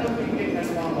 கான்ஃபிடன்ஸ் தன்னம்பிக்கை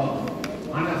கன்ஃபார்ம் ஆகும்.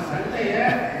 ஆனா சண்டைய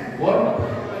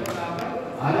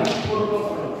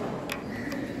அறிவுபூர்வப்படும்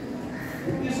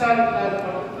புத்திசாலிகளாக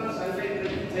மட்டும்தான் சண்டை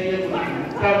செய்ய முடியும்.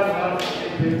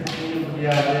 செய்ய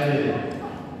முடியாது.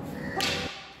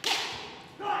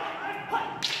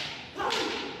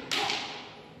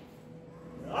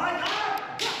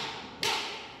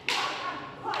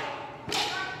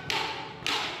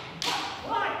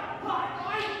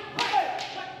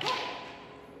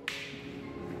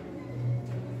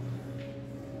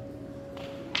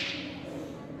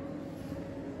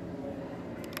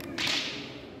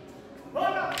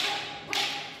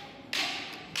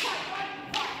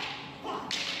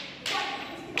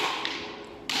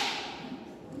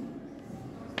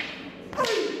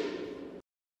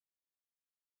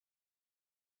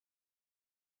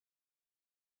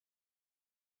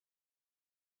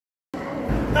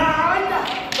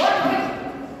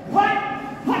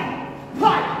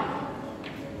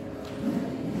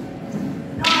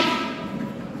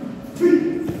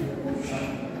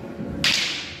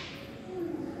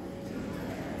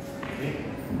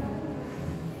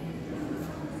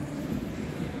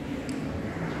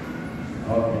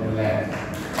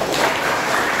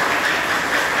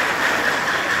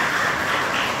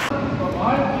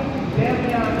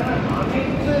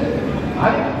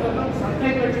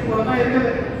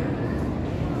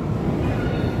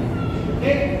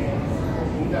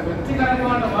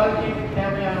 வெற்றிகரமான வாழ்க்கைக்கு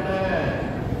தேவையான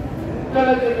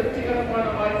உங்களுக்கு வெற்றிகரமான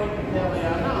வாழ்க்கைக்கு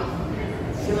தேவையான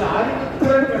சில அறிவு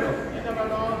திறன் வேணும். என்ன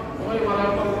வேணும்? நோய்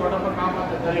வராமல் உடம்ப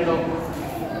காப்பாற்ற தெரியணும்.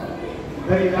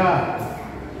 தெரியுதா?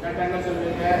 என்ன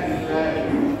சொல்றீங்க? இல்ல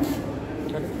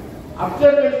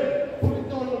அப்சர்வேஷன்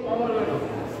புரிந்து ஒரு பவர் வேணும்.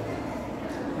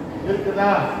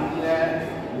 இருக்குதா? இல்ல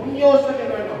முன் யோசனை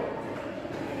வேணும்.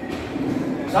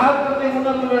 சாஸ்திரத்தை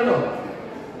உணர்வு வேணும்.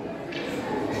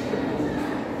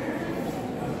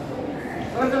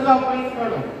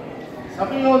 வேணும்.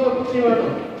 சமயோக புத்தி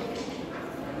வேணும்,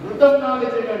 ரிதம்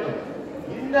நாலேஜ் வேணும்,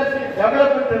 இன்னர்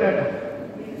டெவலப்மெண்ட் வேணும்,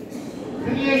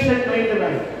 கிரியேஷன் மைண்ட்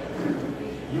வேணும்.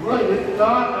 இவ்வளவு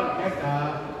இருக்குதான் நான் கேட்டா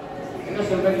என்ன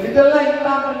சொல்றேன், இதெல்லாம்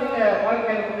இல்லாம நீங்க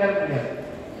வாழ்க்கையில முன்னேற முடியாது.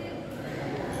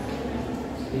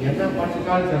 என்ன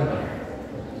படிச்சுக்காலும் சொல்றேன்,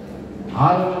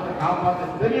 ஆரோக்கியத்தை காப்பாற்ற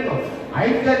தெரியணும்.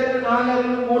 5 அறிவு 4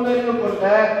 அறிவு 3 அறிவு கொண்ட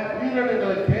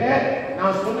உயிரினங்களுக்கு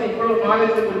நான் சொன்ன இவ்வளவு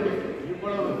நாலேஜ் இருக்கு,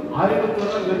 இவ்வளவு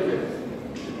அறிவுத்திறன் இருக்கு.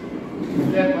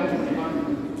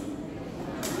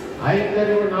 5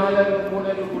 அறிவு 4 அறிவு 3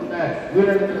 அறிவு கொண்ட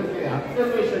உயிரினங்களுக்கு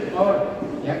அப்சர்வேஷன் பவர்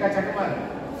எக்கச்சக்கமா இருக்கு.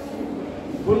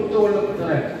 புரிந்து கொள்ளும்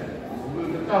திறன்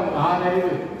உங்களுக்கு இருக்கா? அவங்க 6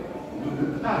 அறிவு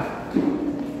இருக்கா?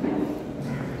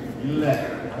 இல்ல.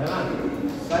 அதெல்லாம்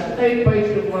சட்டை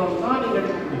பயிற்சி மூலம் தான் நீங்க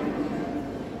எடுக்க முடியும்,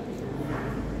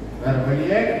 வேற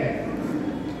வழியே கிடையாது.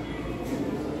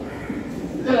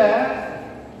 இதுல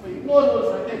இன்னொரு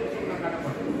சட்டை பயிற்சி நான்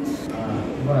காட்டப்பட்டேன்.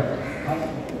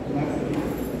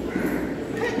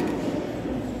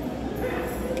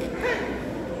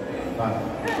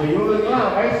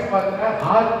 இவங்களுக்குலாம் வயசு பாருங்க,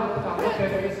 6 to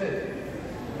 57 வயசு,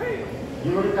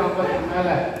 இவருக்கு 50 மேல.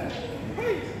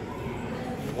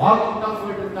 வாக்கிங் தான்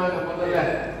போயிட்டு இருந்தாங்க முதல்ல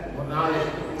ஒரு 4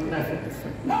 வருஷத்துக்கு முன்னாடி.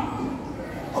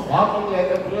 வாக்கிங்ல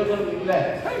எந்த பிரயோஜனம் இல்லை,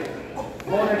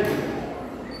 போர் அடிக்குது.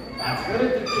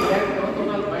 தெரிஞ்சுட்டு எனக்கு 21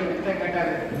 நாள் பயந்துட்டே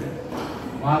கேட்டாரு,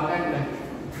 வாங்க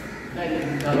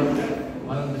இந்த அளவுக்கு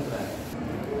வளர்ந்துக்கிறார்.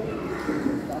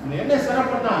 என்ன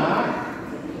சிறப்புன்னா,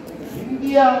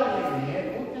 இந்தியாவிலேயே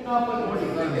 140 கோடி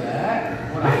பேர்ல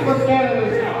ஒரு 57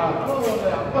 வயசுக்காரரும் ஒரு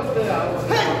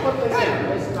 55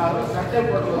 வயசுக்காரரும் சட்டை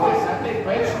போடுவது, சட்டை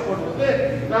பயிற்சி போடுவது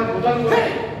நான் முதல் முறை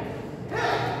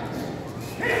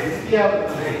இந்தியாவில்.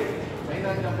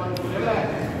 சைனா ஜப்பான் போல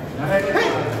நிறைய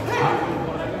ஆட்கள்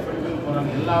போறாங்க, பெண்கள்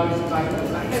போறாங்க, எல்லா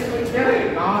வயசுக்காரரும் சட்டை பயிற்சி.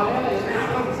 காலையில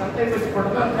சட்டை பயிற்சி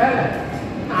போடுறதுதான் வேலை.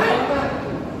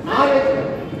 நாலேஜ்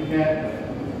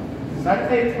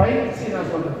சட்டை பயிற்சி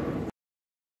நான் சொல்றேன்.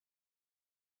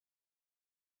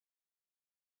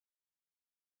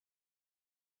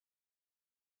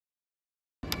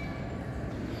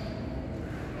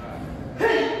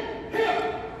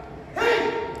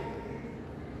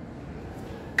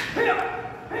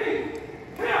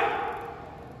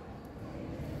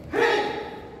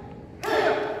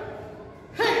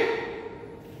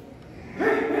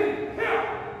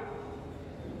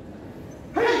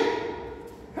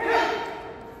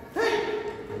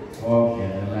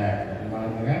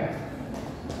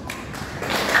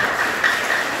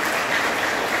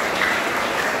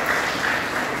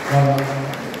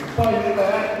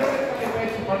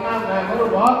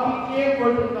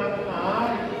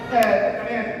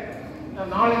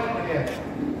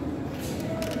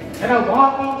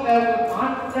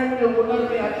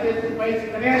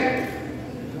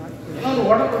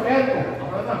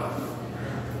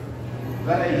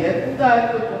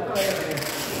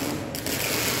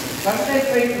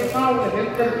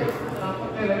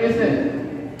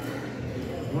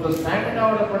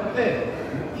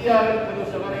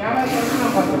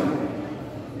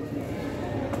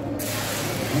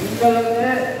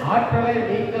 ஆற்றலை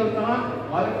நீங்கள் தான்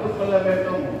வளர்த்துக் கொள்ள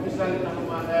வேண்டும்.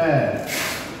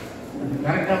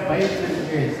 கரெக்டா பயிற்சி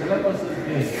இருக்கு, சிலபஸ்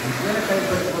இருக்கு,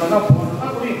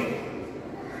 முடியும்.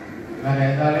 வேற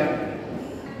ஏதாவது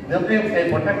வெவ்வேறு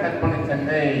செய்யப்பட்ட கற்பனை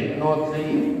சண்டை நோக்கி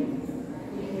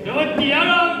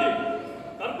 27வது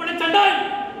கற்பனை சண்டை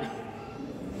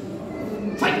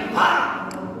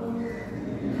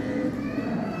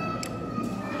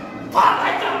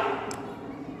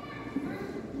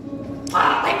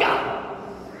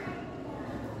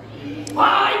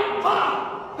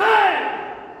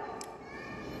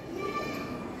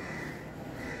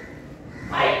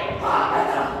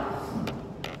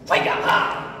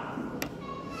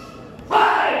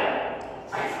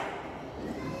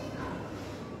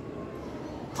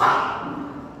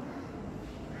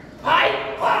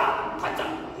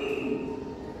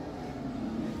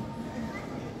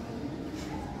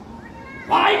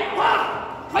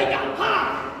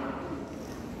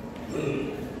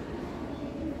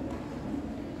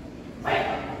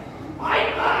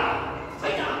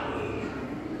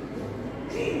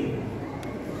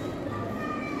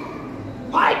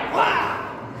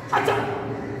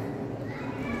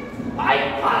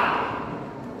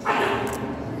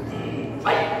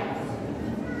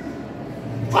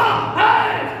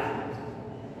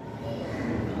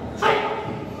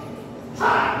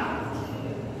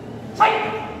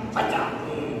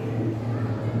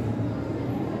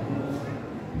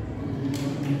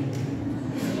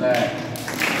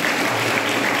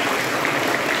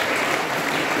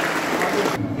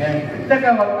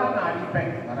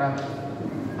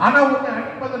ஆனால் உன்னை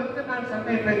அடிப்பதற்கு நான்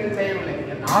சண்டை பயிற்சி செய்யவில்லை.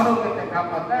 என் ஆரோக்கியத்தை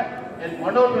காப்பாற்ற, என்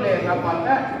மனோநிலையை காப்பாற்ற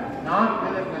நான்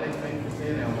வீரர்களை பயிற்சி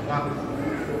செய்கிறேன். அவ்வளவுதான்.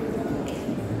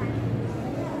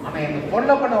 ஆனா என்ன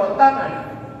கொல்ல பண்ண வந்தாங்க,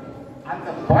 அந்த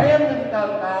பயம்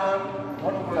இருந்தால்தான்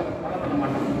உனக்குள்ள கொலை பண்ண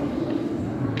மாட்டாங்க.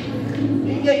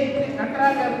 நீங்க இப்படி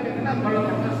நன்றாக இருக்கீங்கன்னா கொலை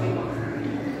பண்ண செய்யணும்.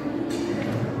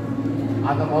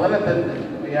 அதை முதல்ல தெரிஞ்சு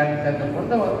அந்த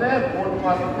பொண்ணை வந்து 3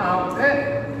 மாசம் தான் ஆகுது.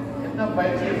 என்ன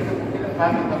பயிற்சி எடுத்து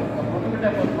பாருங்க. அந்த பொண்ணுகிட்ட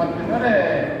ஒரு 10 பேர்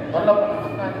கொல்ல பண்ண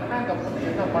வந்தாங்கன்னா அந்த பொண்ணு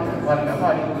என்ன பண்ணுறது பாருங்க.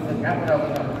 அடிக்க கேமரா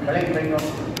விலைக்கு போயிட்டோம்.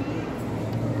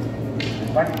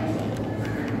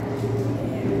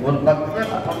 ஒரு 10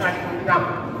 பேர் பொண்ணு அடிக்க முடியுதான்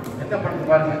என்ன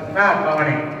பண்ணுறது பாருங்க.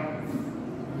 பவானி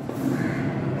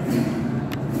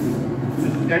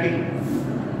அடி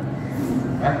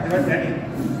 10 பேர் அடி.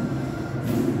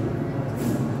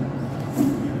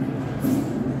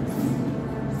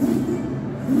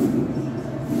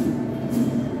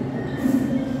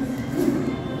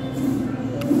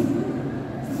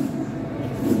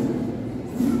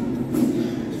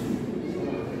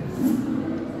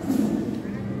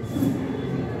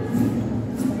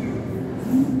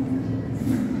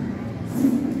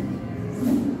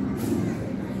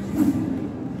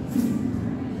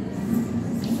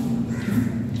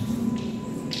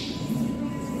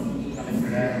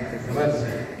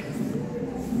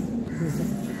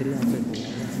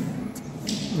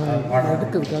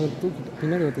 எடுக்கிறதுக்காக தூக்கிட்டேன்,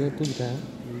 பின்னாடி ஒருத்தங்க தூக்கிட்டேன்,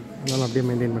 அதனால் அப்படியே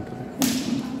மெயின்டைன் பண்ணுறேன்.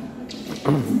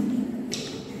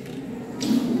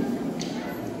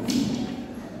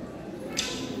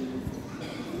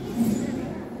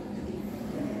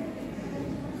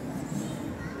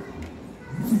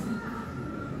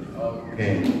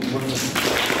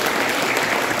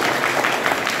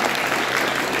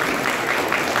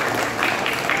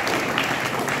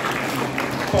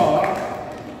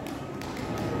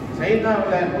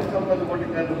 சைனாவில் 150 கோடி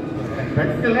பேர்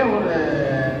பெண்களே ஒரு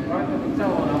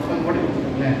குறைஞ்சபட்சம் ஒரு 50 கோடி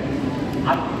கொடுத்துருக்கேன்.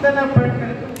 அத்தனை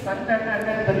பெண்களுக்கு சண்டை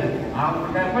தெரியும்.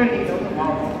 அவங்க போய் நீங்கள்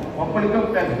வந்து ஒப்பளிக்க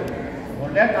கூடாது.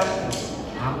 ஒன்றே காரணம்,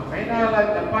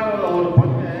 சைனாவில் ஜப்பானில் ஒரு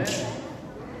பொண்ணு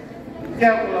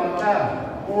இந்தியாவுக்குள்ள வந்தால்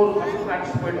 100 வருஷம்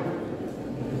அடிச்சு போயிடும்.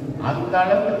 அந்த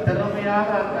அளவுக்கு திறமையாக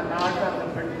அந்த நாட்டு அந்த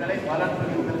பெண்களை வளர்த்து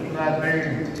வைத்திருக்கிறார்கள்.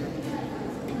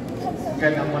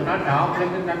 நம்ம நாட்டு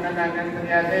ஆம்பளைக்கு சண்டை என்னன்னு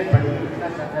தெரியாது, பெண்களுக்கு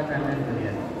சண்டை என்னன்னு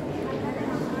தெரியாது.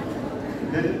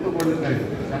 தெரிந்து கொள்ளுங்கள்,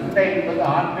 சண்டை என்பது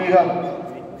ஆன்மீகம்,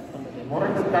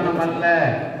 முரட்டுத்தனம் அல்ல,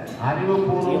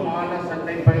 அறிவுபூர்வமான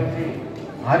சண்டை பயிற்சி.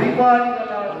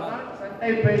 அறிவாளிகளால் தான்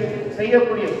சண்டை பயிற்சி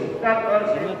செய்யக்கூடிய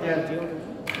முட்டாள்களால் செய்ய முடியாது.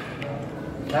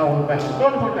 நான் உண்மை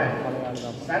சொல்றேன்,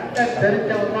 சண்டை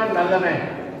தெரிஞ்சவன் தான் நல்லவன்.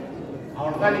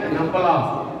 அவன் தான் நீங்க நம்பலாம்.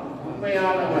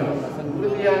 உண்மையானவன்,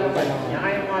 உறுதியானவன்,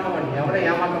 நியாயமானவன், எவனை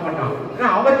ஏமாற்ற மாட்டான்.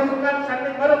 அவருக்கு தான்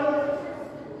சண்டை வரும்.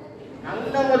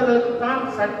 நல்லவர்களுக்கு தான்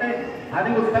சண்டை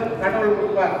அறிவுறுத்தல் கடவுள்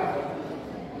கொடுப்பார்.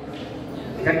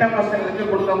 கெட்ட பசங்களுக்கு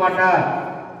கொடுக்க மாட்டார்.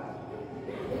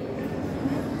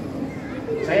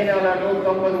 சைனாவில்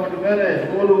 150 கோடி பேர்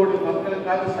 100 கோடி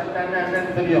மக்களுக்காக சண்டை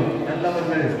என்னன்னு தெரியும்.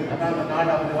 நல்லவர்கள், அதாவது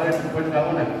நாடு அவங்க வளர்த்து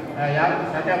போயிருக்காங்க.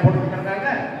 யாருக்கு சண்டையா போட்டு இருக்காங்க,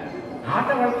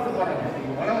 நாட்டை வளர்த்துட்டு போறாங்க.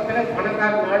 உலகத்திலே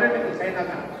பணக்கார நாடு இன்னைக்கு சைனா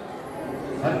தான்.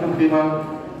 மறுக்க முடியுமா?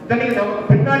 இத்தனைக்கு நமக்கு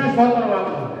பின்னாடி சுதந்திரம்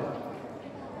வாங்குவாங்க.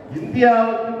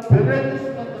 இந்தியாவுக்கு பிறகு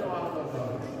சுதந்திரம்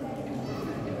வாங்குவாங்க.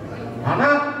 ஆனா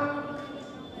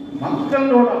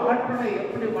மக்களோட ஆற்றலை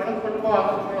எப்படி வளர்க்கணுமோ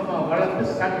அதன் மூலமா வளர்த்து,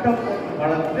 சட்டம் போட்டு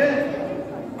வளர்த்து,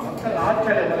 மக்கள்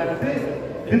ஆற்றலை வளர்த்து,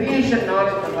 கிரியேஷன்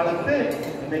நாலேஜை வளர்த்து,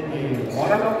 இன்னைக்கு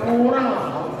உலகம் பூரா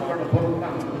அவங்களோட பொருள்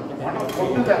தான். பணம்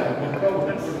கொட்டுதாங்க,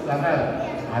 உடல் கொடுத்தாங்க.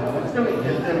 அதை வச்சு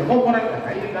எந்த ரொம்ப போறாங்க,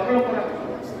 கையில் கவலை போறாங்க.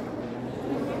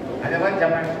 அதே மாதிரி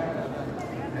ஜப்பான்,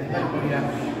 அதே மாதிரி கொரியா.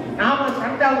 நாம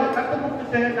சண்டை அவங்க கத்து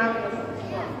கொடுத்துட்டு நாம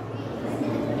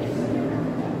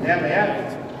தேவையா?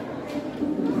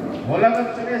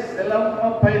 உலகத்திலே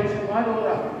சிலம்ப பயிற்சி மாதிரி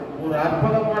ஒரு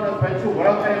அற்புதமான பயிற்சி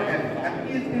உலகத்திலே.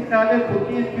 கத்தியை தீட்டாலே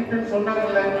புத்தியை தீட்டுன்னு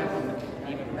சொன்னாங்கல்ல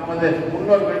நமது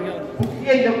முன்னோர்கள்.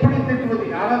 புத்தியை எப்படி தீட்டுவது?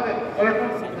 யாராவது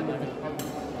சொல்லட்டும்.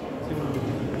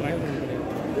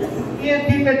 புத்தியை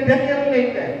தீட்ட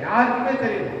தெரியவில்லை, யாருக்குமே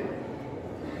தெரியல.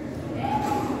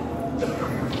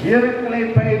 வீரக்கலை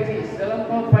பயிற்சி,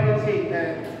 சிலம்ப பயிற்சி,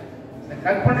 இந்த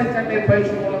கற்பனை சண்டை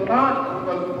பயிற்சி மூலம் தான்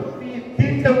உங்கள் புத்தியை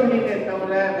தீட்ட முடியுமே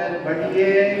தவிர வேறு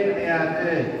வழியே கிடையாது.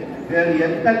 வேறு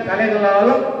எந்த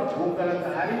கலைகளாலும் உங்களுக்கு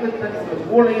அறிவுத்தன்மை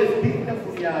மூளையை தீட்ட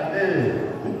முடியாது,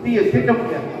 புத்தியை தீட்ட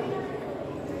முடியாது.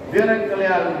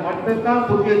 வீரக்கலையால் மட்டும்தான்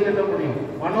புத்தியை தீட்ட முடியும்,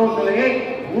 மனோநிலையை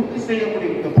உறுதி செய்ய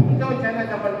முடியும். இந்த புத்தகம் சேர்ந்த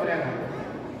தப்பல் புரியாங்க.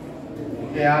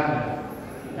 இங்க யாரு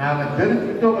நாங்க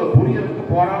தெரிஞ்சுட்டு உங்களை புரியறதுக்கு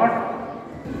போராட்டம்,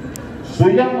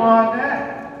 சுயமாக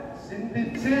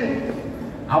சிந்திச்சு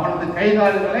அவனது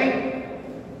கைகால்களை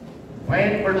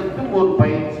பயன்படுத்தும் ஒரு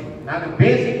பயிற்சி. நாங்கள்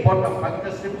பேசிக் போட்டோம்,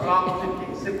 10 ஸ்லிப், லாங்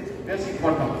ஸ்லிப், பேசிக்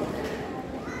போட்டோம்.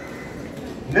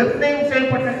 நிர்ணயம்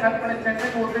செய்யப்பட்ட கற்பனை சண்டை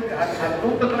ஒன்று, அது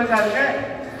நூற்றுக்கணக்காக,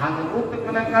 அந்த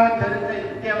நூற்றுக்கணக்காக தெரிஞ்ச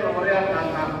இந்தியாவில் ஒரே ஆள்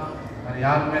நான் தான். வேறு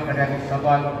யாருமே கிடையாது.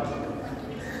 சவால்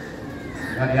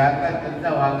வேறு யாருக்கா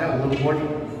தெரிஞ்சா வாங்க, 1 கோடி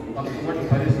 10 கோடி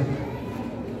பரிசு.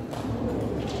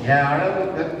 என் அளவு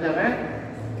தெரிஞ்சவன்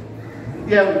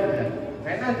இந்தியாவுக்கு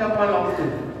என்ன சவால் வந்து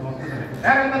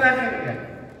வேற எந்த நாட்டே கிடையாது.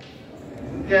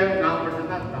 இந்தியாவில் நான்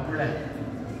மட்டும்தான் தமிழன்.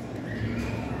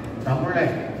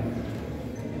 தமிழன்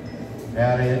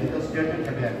வேற எந்த ஸ்டேட்டும்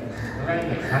கிடையாது.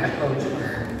 நீங்க கணக்கை வச்சு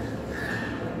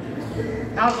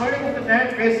நான் சொல்லி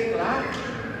கொடுத்துட்டேன், பேசிக்கலாம்.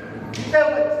 இதை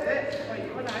வச்சு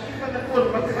இவன் அடிப்பதற்கு ஒரு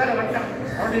 10 பேரை வட்டான்,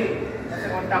 அப்படி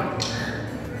வட்டான்.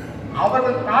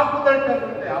 அவர்கள் தாக்குதல்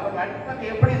தடுத்து, அவர்கள் அடிப்பதை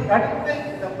எப்படி தடுத்து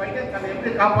இந்த பையன் தன்னை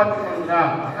எப்படி காப்பாற்றிக்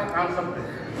கொள்கிறார், அதான் கான்செப்ட்.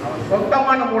 அவன்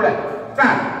சொந்தமான மூளை.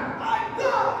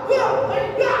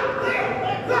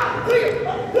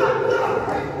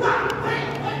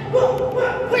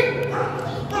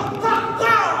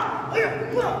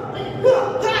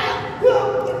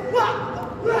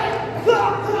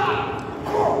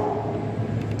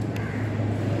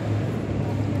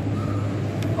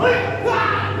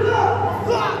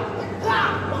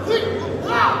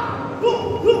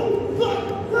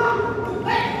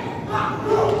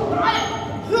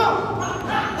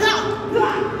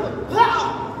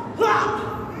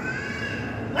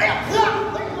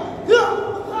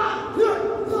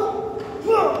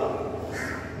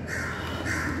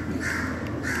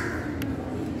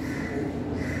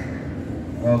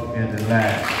 Okay,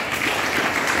 relax.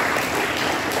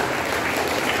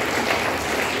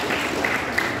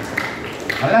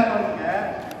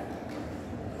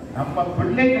 நம்ம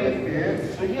பிள்ளைகளுக்கு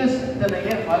சுய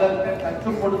சிந்தனையை வளர்க்க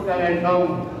கற்றுக் கொடுக்க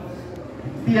வேண்டும்.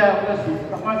 இந்தியாவில்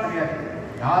சுத்தமா கிடையாது,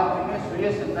 யாருக்குமே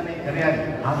சுய சிந்தனை கிடையாது.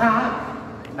 ஆனா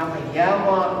நம்ம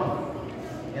ஏமாறணும்,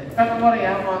 எத்தனை முறை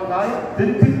ஏமாந்தாலும்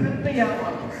திருப்பி திருப்பி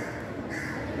ஏமாறணும்.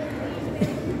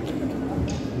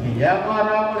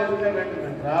 ஏமாறாமல் இருக்க வேண்டும்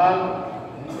என்றால்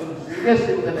உங்கள் சுய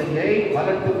சிந்தனையை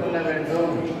வளர்த்துக் கொள்ள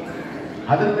வேண்டும்.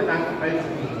 அதற்கு நாங்கள் பயிற்சி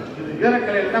கொடுக்கிறோம். இது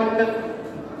வீரக்கலையில் தான் உண்டு,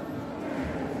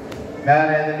 வேற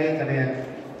எதுலையும் கிடையாது.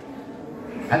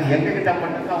 அது எங்ககிட்ட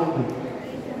மட்டும்தான் உண்டு,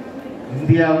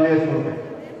 இந்தியாவிலே சொல்றேன்,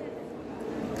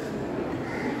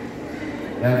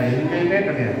 வேற எங்கேயுமே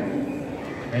கிடையாது.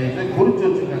 குறிச்சு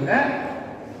வச்சுக்கோங்க,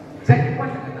 செக்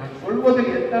பண்ணுங்க. நான்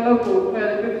சொல்வதில் எந்த அளவுக்கு உண்மை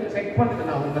இருக்கு செக் பண்ணுங்க.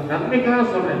 நான் உங்க நன்மைக்கு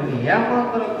தான் சொல்றேன், நீங்க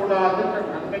ஏமாத்தக்கூடாதுன்ற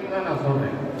நன்மைக்கு தான் நான்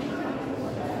சொல்றேன்.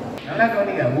 நல்லா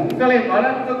கவனிங்க. உங்களை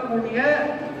வளர்க்கக்கூடிய,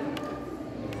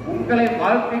 உங்களை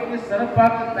வாழ்க்கைக்கு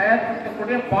சிறப்பாக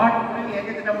தயாரிக்கக்கூடிய பாடங்கள்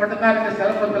எங்ககிட்ட மட்டும்தான் இருக்கு.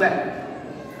 சிலம்பத்துல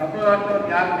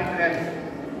தமிழ்நாட்டில் யாருமே கிடையாது.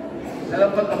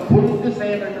 சிலம்பத்தை புரிந்து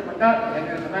செய்ய வேண்டும் என்றால்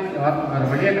எங்கிட்ட தான் நீங்க வரணும், வேற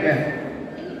வழியே கிடையாது.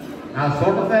 நான்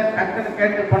சொல்றத கற்று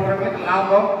கேட்டு பண்றவங்களுக்கு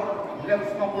லாபம் இல்லை,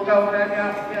 போங்க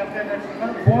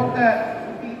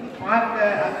பாருங்க.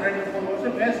 அது 2-3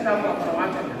 வருஷம் வேஸ்ட் ஆகும், அப்புறம்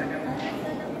வாங்க.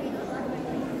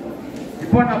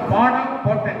 இப்போ நான் பாடம்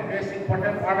போட்டேன், பேசிக்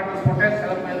போட்டேன், பாடங்கள் போட்டேன்,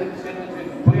 சிலம்பம் எதுக்கு சேர்ந்து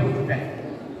புரிய வச்சுட்டேன்.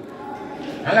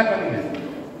 நல்லா பண்ணுங்க.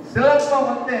 சிலம்பம்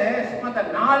வந்து சும்மா அந்த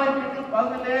 4 கிட்டு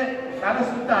பகுதியிலே தலை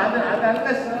சுத்த, அது அல்ல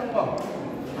சிலம்பம்.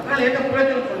 அதனால என்ன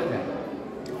பிரயோஜனம் சொல்லுங்க.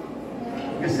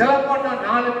 சிலம்பம்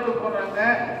 4 கிட்டு போடுறாங்க,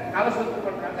 தலை சுத்து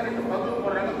பண்றாங்க, 2 பகுதி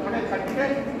போடுறாங்க, கொடை கட்டிட்டு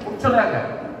முடிச்சுடுறாங்க.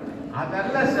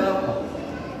 அதல்ல சிலம்பம்.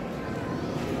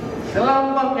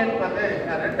 சிலம்பம் என்பது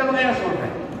நான் 2 வகையா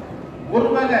சொல்றேன். ஒரு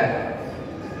வகை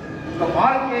உங்க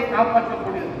வாழ்க்கையை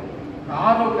காப்பாற்றக்கூடியது,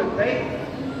 ஆரோக்கியத்தை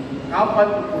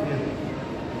காப்பாற்றக்கூடியது,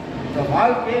 இந்த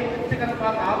வாழ்க்கையை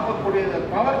வெற்றிகரமாக ஆக்கக்கூடியது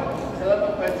பவர் சிலம்ப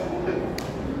பயிற்சி உண்டு.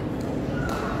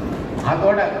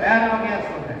 அதோட வேற வகையா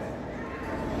சொல்றேன்,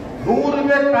 100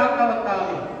 பேர் தாக்க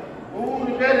வந்தாலும்,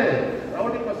 100 பேர்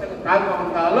ரவுடி பசங்க தாக்க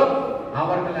வந்தாலும்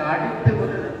அவர்களை அடித்து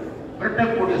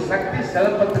விரட்டக்கூடிய சக்தி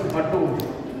சிலம்பத்துக்கு மட்டும் உண்டு.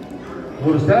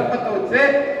 ஒரு சிலம்பத்தை வச்சு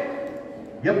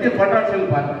எப்படி பண்றான்னு சொல்லி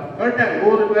பாருங்க.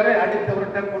 100 பேரை அடித்து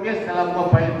விரட்டக்கூடிய சிலம்ப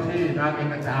பயிற்சி நாங்க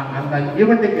அந்த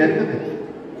ஈவெண்ட்டுக்கு இருக்குது.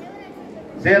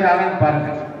 சேரான்னு பாருங்க.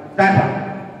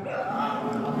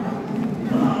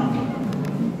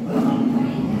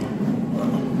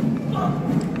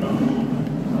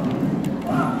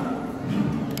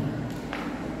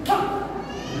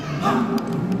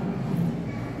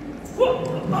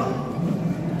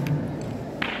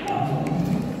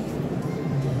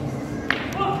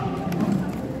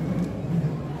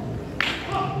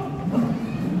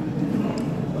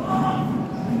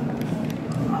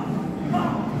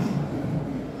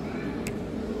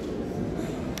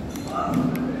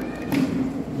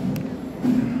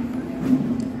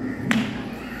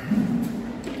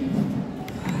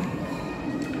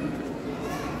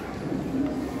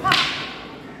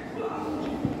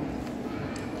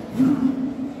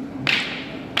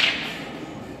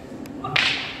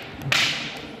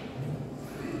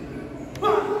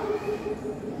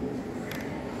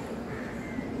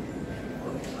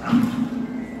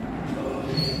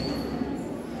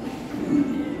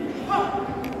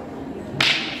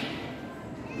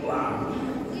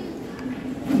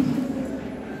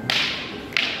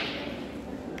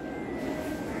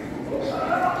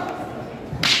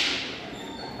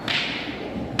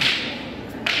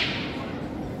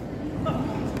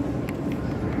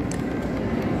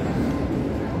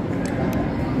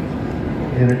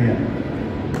 Irania.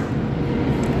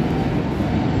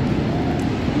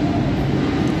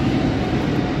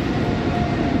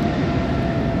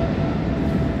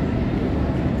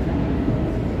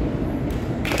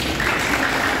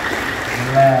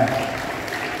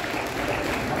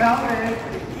 அதாவது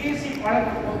ஈஸி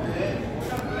பழக்கும் போது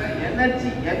உடம்புல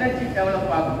எனர்ஜி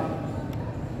டெவலப் ஆகுது.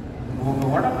 உங்க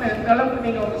உடம்புல எந்த அளவுக்கு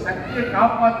நீங்க உங்க சக்தியை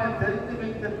காப்பாற்ற தெரிந்து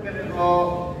வைத்திருக்கிறீர்களோ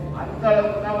அந்த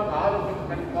அளவுக்கு தான் உங்க ஆரோக்கியம்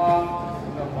கிடைக்கும்.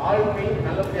 உங்க வாழ்க்கையும்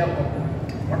நல்லபடியா போகும்.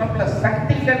 உடம்புல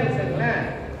சக்தி இல்லைன்னு வச்சுங்களேன்,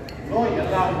 நோய்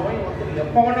எல்லா நோயும் வந்து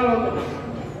எப்போ வேணாலும் வந்துடும்.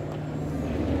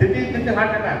 திடீர்னு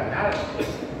ஹார்ட் அட்டாக்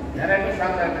யாராவது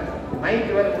சாப்பிட்றாங்க,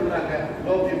 மைக்கு வேற கொடுக்குறாங்க,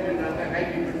 லோ பிபின்றாங்க, ஹை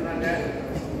பிபின்றாங்க.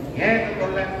 ஏன் இது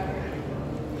சொல்ல?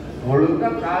 ஒழுங்கா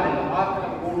காலையில் வாசல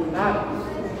போடுனா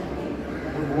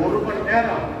ஒரு மணி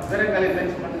நேரம் வீரக்கலை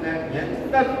பயிற்சி பண்ணுங்க.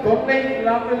 எந்த தொல்லையும்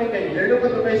இல்லாமல் நீங்க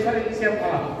 70 வயசு வரை ஈஸியா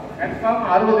போகலாம். கன்ஃபார்ம்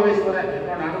 60 வயசு வரை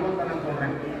என்னோட அனுபவத்தை நான்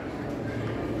சொல்றேன்.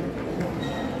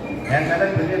 என் கதை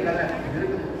பெரிய கதை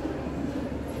இருக்குது.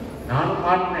 நானும்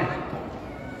மாட்டினேன்,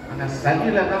 ஆனா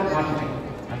சதியில தான் மாட்டினேன்.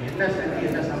 அது என்ன சதி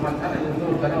என்ன சமாச்சாரம்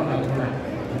இன்னொரு தடவை நான் சொல்றேன்.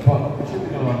 இப்போ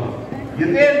விஷயத்துக்கு வரலாம்.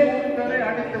 இதே 100 பேரை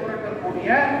அடித்து விரட்டக்கூடிய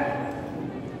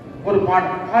ஒரு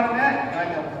பாடம் பாருங்க.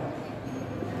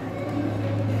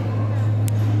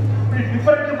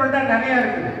 டிஃபரெண்டா நிறைய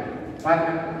இருக்குது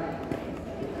பாருங்க.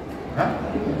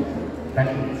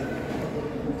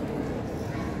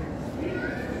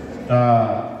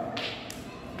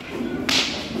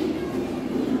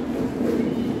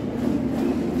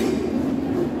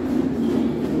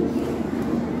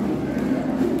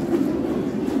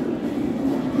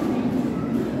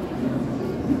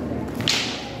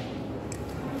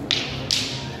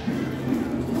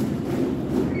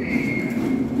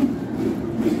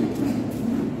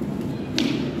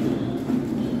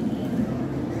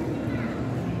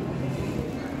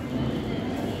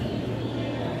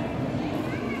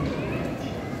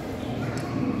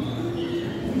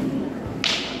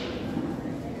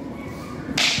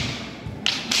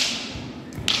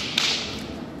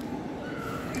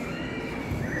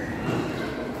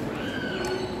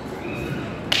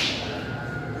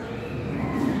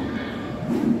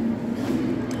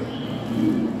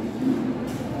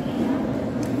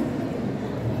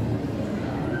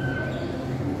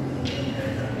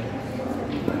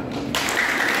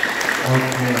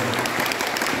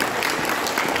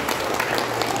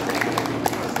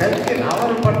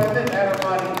 அவர் பண்ணது வேற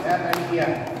மாதிரி, வேற ஐடியா.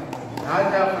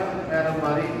 ராஜா பண்ணது வேற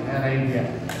மாதிரி, வேற ஐடியா.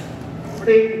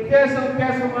 இப்படி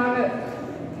வித்தியாசமாக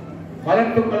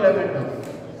வளர்த்து கொள்ள வேண்டும்.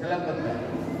 சிலம்பத்தை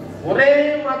ஒரே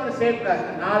மாதிரி சேர்த்தாங்க.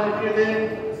 4 கீழே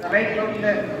ரைட் பவுல்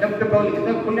லெப்ட் பவுல்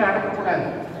இதற்குள்ளே அடக்கக்கூடாது.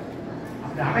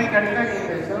 அப்படி அடைக்கடினா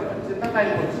நீங்க சிலம்பம்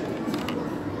சின்னதாகி போச்சு.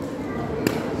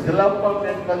 சிலம்பம்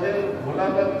என்பது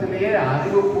உலகத்திலேயே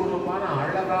அறிவுபூர்வமான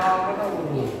அழகான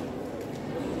ஒரு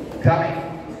கலை.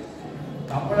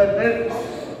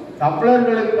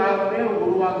 தமிழர்களுக்காகவே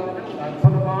உருவாக்குகிற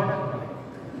அற்புதமான கலை.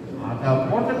 அதை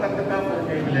போட்டு கத்துக்காம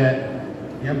இருக்கையில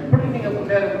எப்படி நீங்க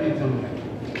முன்னேற முடியும் சொல்லுங்க.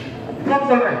 இன்னொன்று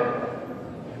சொல்றேன்,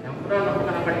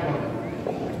 நம்ம படிக்கணும்.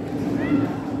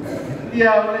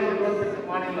 இந்தியாவில் 28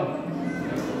 மாநிலம்.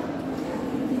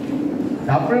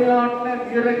 தமிழ்நாட்டில்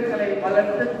வீரர்களை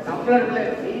வளர்த்து தமிழர்களை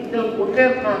நீங்கள்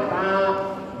முன்னேறினா தான்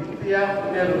இந்தியா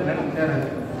முன்னேறது.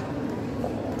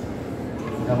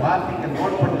 இந்த வார்த்தையை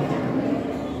நோட் பண்ணி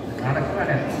நடக்க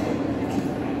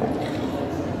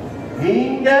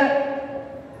நீங்க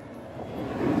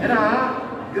ஏன்னா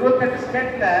 28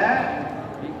 ஸ்டேட்ல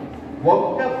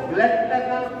உங்க பிளட்ல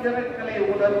தான் வீரர்களை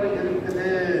உணர்வு இருக்குது.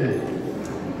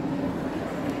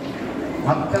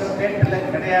 மற்ற ஸ்டேட்ல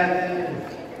கிடையாது.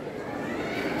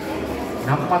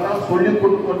 நம்ம தான் சொல்லிக்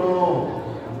கொடுக்கணும்.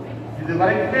 இது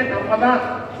வரைக்குமே நம்ம தான்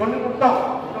சொல்லிக் கொடுத்தோம்.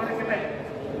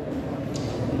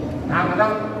 நாங்க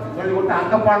தான் சொல்லி கொடுத்து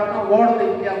அங்க பாடம் ஓடுது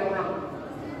இந்தியா போனா.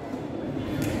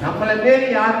 நம்மளை மீறி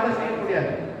யாருக்கும் செய்ய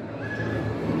முடியாது.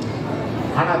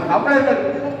 ஆனா தமிழர்கள்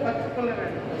கற்றுக்கொள்ள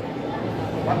வேண்டும்.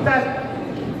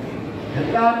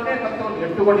 எல்லாருமே கற்றுக்கொள்ள.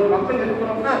 8 கோடி மக்கள்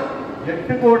இருக்கிறோம்னா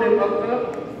 8 கோடி மக்களும்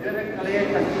வீரக்கலையை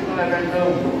கற்றுக்கொள்ள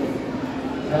வேண்டும்.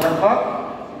 சிலம்பம்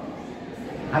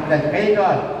அந்த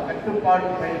கைகால் கட்டுப்பாடு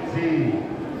பயிற்சி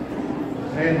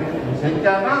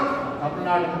செஞ்சாதான்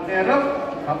தமிழ்நாடு முன்னேறும்.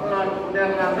 தமிழ்நாடு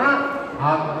முன்னேறினா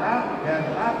ஆந்திரா,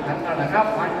 கேரளா, கர்நாடகா,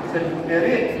 பாண்டிச்சேரி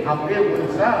முன்னேறி அப்படியே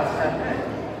ஒரிசா, அசாம்,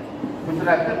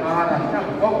 குஜராத், மகாராஷ்டிரா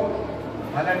போகும்.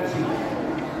 வளர்ச்சி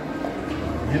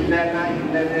இல்லைன்னா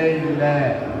இல்லவே இல்லை.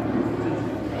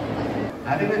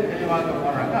 அறிவை தெளிவாக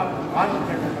போறாங்க. அவங்க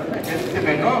கான்சென்ட்ரேட் ஹெல்த்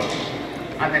வேணும்.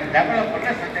 அதை டெவலப்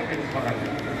பண்ண சட்டை பேசி போறாங்க.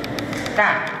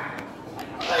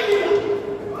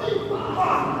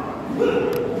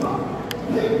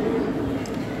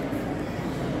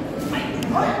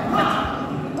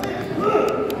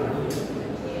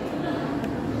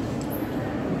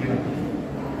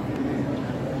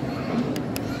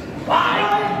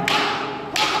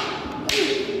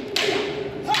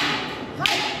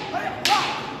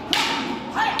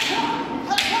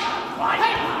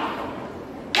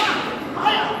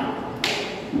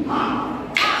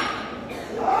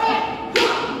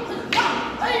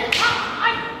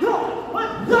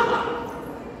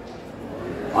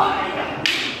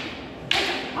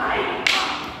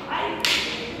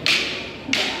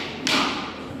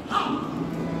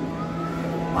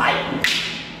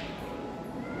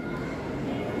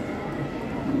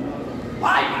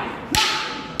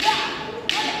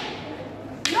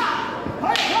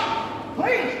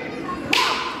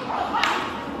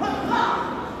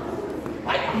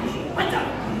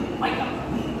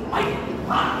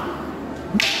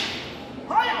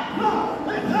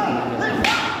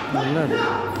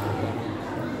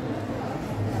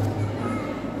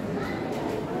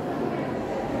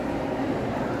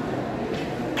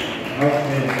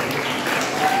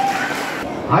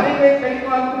 அறிவை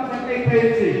தெளிவாக்கும் சண்டை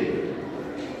பயிற்சி.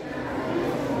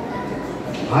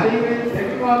 அறிவை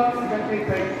தெளிவாக்கும் சண்டை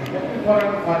பயிற்சி எப்படி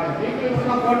போறாங்க பாருங்க.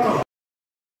 நீங்களும் போட்டோம்.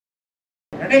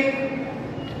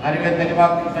 அறிவை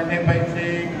தெளிவாக்கும் சண்டை பயிற்சி.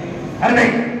 அறிவை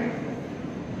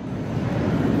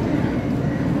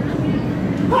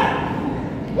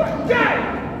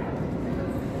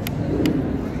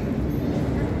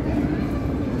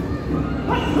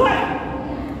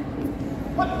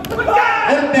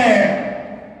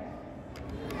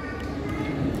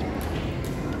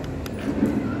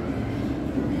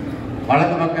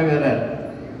வலது பக்க வீரர்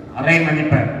அரை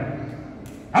மதிப்பெண்.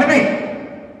 அருமை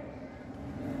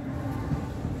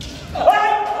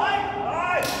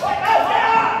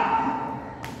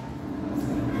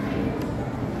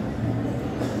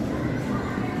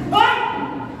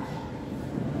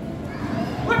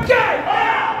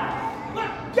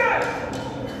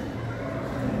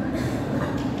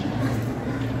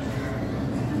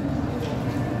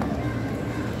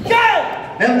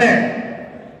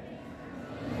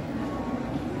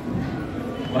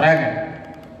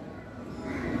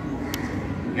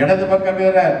இடது பக்க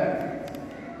வீரர்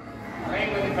அரை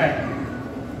மதிப்பெண்.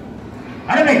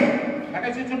 அருமை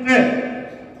கடைசி சுற்று.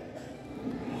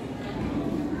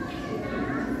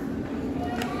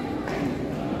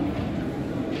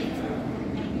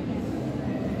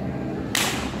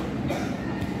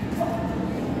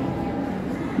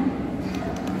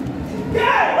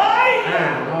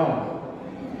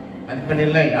 மதிப்பெண்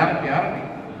இல்லை. யாருக்கு யாருக்கு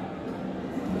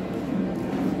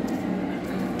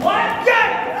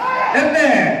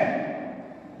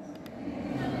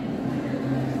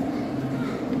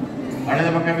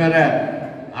வலது பக்கம் வேற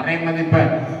அரை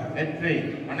மதிப்பெண். வெற்றி.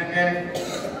 வணங்க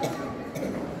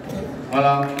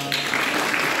போலாம்.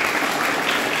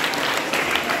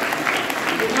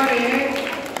 இது மாதிரி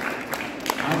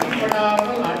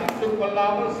அடிப்படாமல் அடித்துக்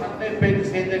கொள்ளாமல் சண்டை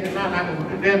பயிற்சி செய்தீங்கன்னா நாங்க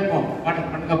விட்டுட்டே இருப்போம்.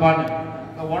 பண்ணுங்க பாடு.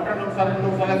 1.5 நிமிஷம் 2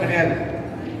 நிமிஷம் கிடையாது.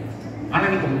 ஆனா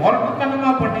நீங்க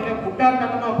முரட்டுத்தனமா பண்ணீங்க,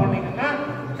 குட்டாத்தனமா பண்ணீங்கன்னா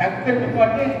டக்கு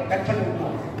நிப்பாட்டி கட் பண்ணி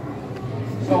விட்டுருவோம்.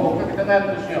 ஸோ உங்ககிட்ட தான்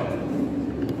இந்த விஷயம்.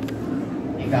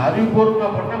 நீங்க அறிவுபூர்வமா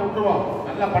பண்ணா விட்டுருவோம்.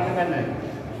 நல்லா பண்ணுங்கன்னு.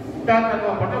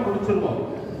 குட்டாத்தனமா பண்ணா முடிச்சிருவோம்.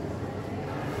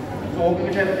 ஸோ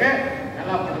உங்ககிட்ட இருக்கு.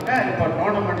 நல்லா பண்ணுங்க. இப்போ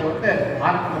டோர்னமெண்ட் வந்து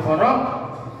ஆரம்பிக்க போறோம்.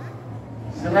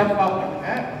 சிறப்பா பண்ணுங்க.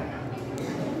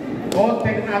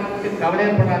 தோத்தீங்கன்னா அதை பற்றி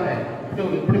கவலையப்படாத.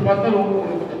 இப்படி பார்த்தாலும்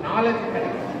உங்களுக்கு நாலேஜ்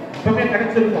கிடைக்கும். இப்பவுமே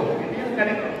கிடைச்சிருக்கும். இனியும்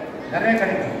கிடைக்கும். நிறைய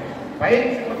கிடைக்கும்.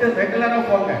 பயிற்சி மட்டும் ரெகுலரா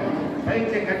போங்க.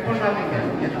 பயிற்சியை கட் பண்ணாதீங்க.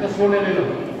 எந்த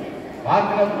சூழ்நிலையிலும்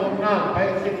வாக்கில் போனா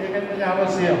பயிற்சி மிக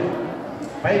அவசியம்.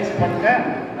 பயிற்சி பண்ணுங்க.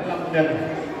 நல்லா முன்னேறுங்க.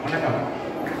 வணக்கம்.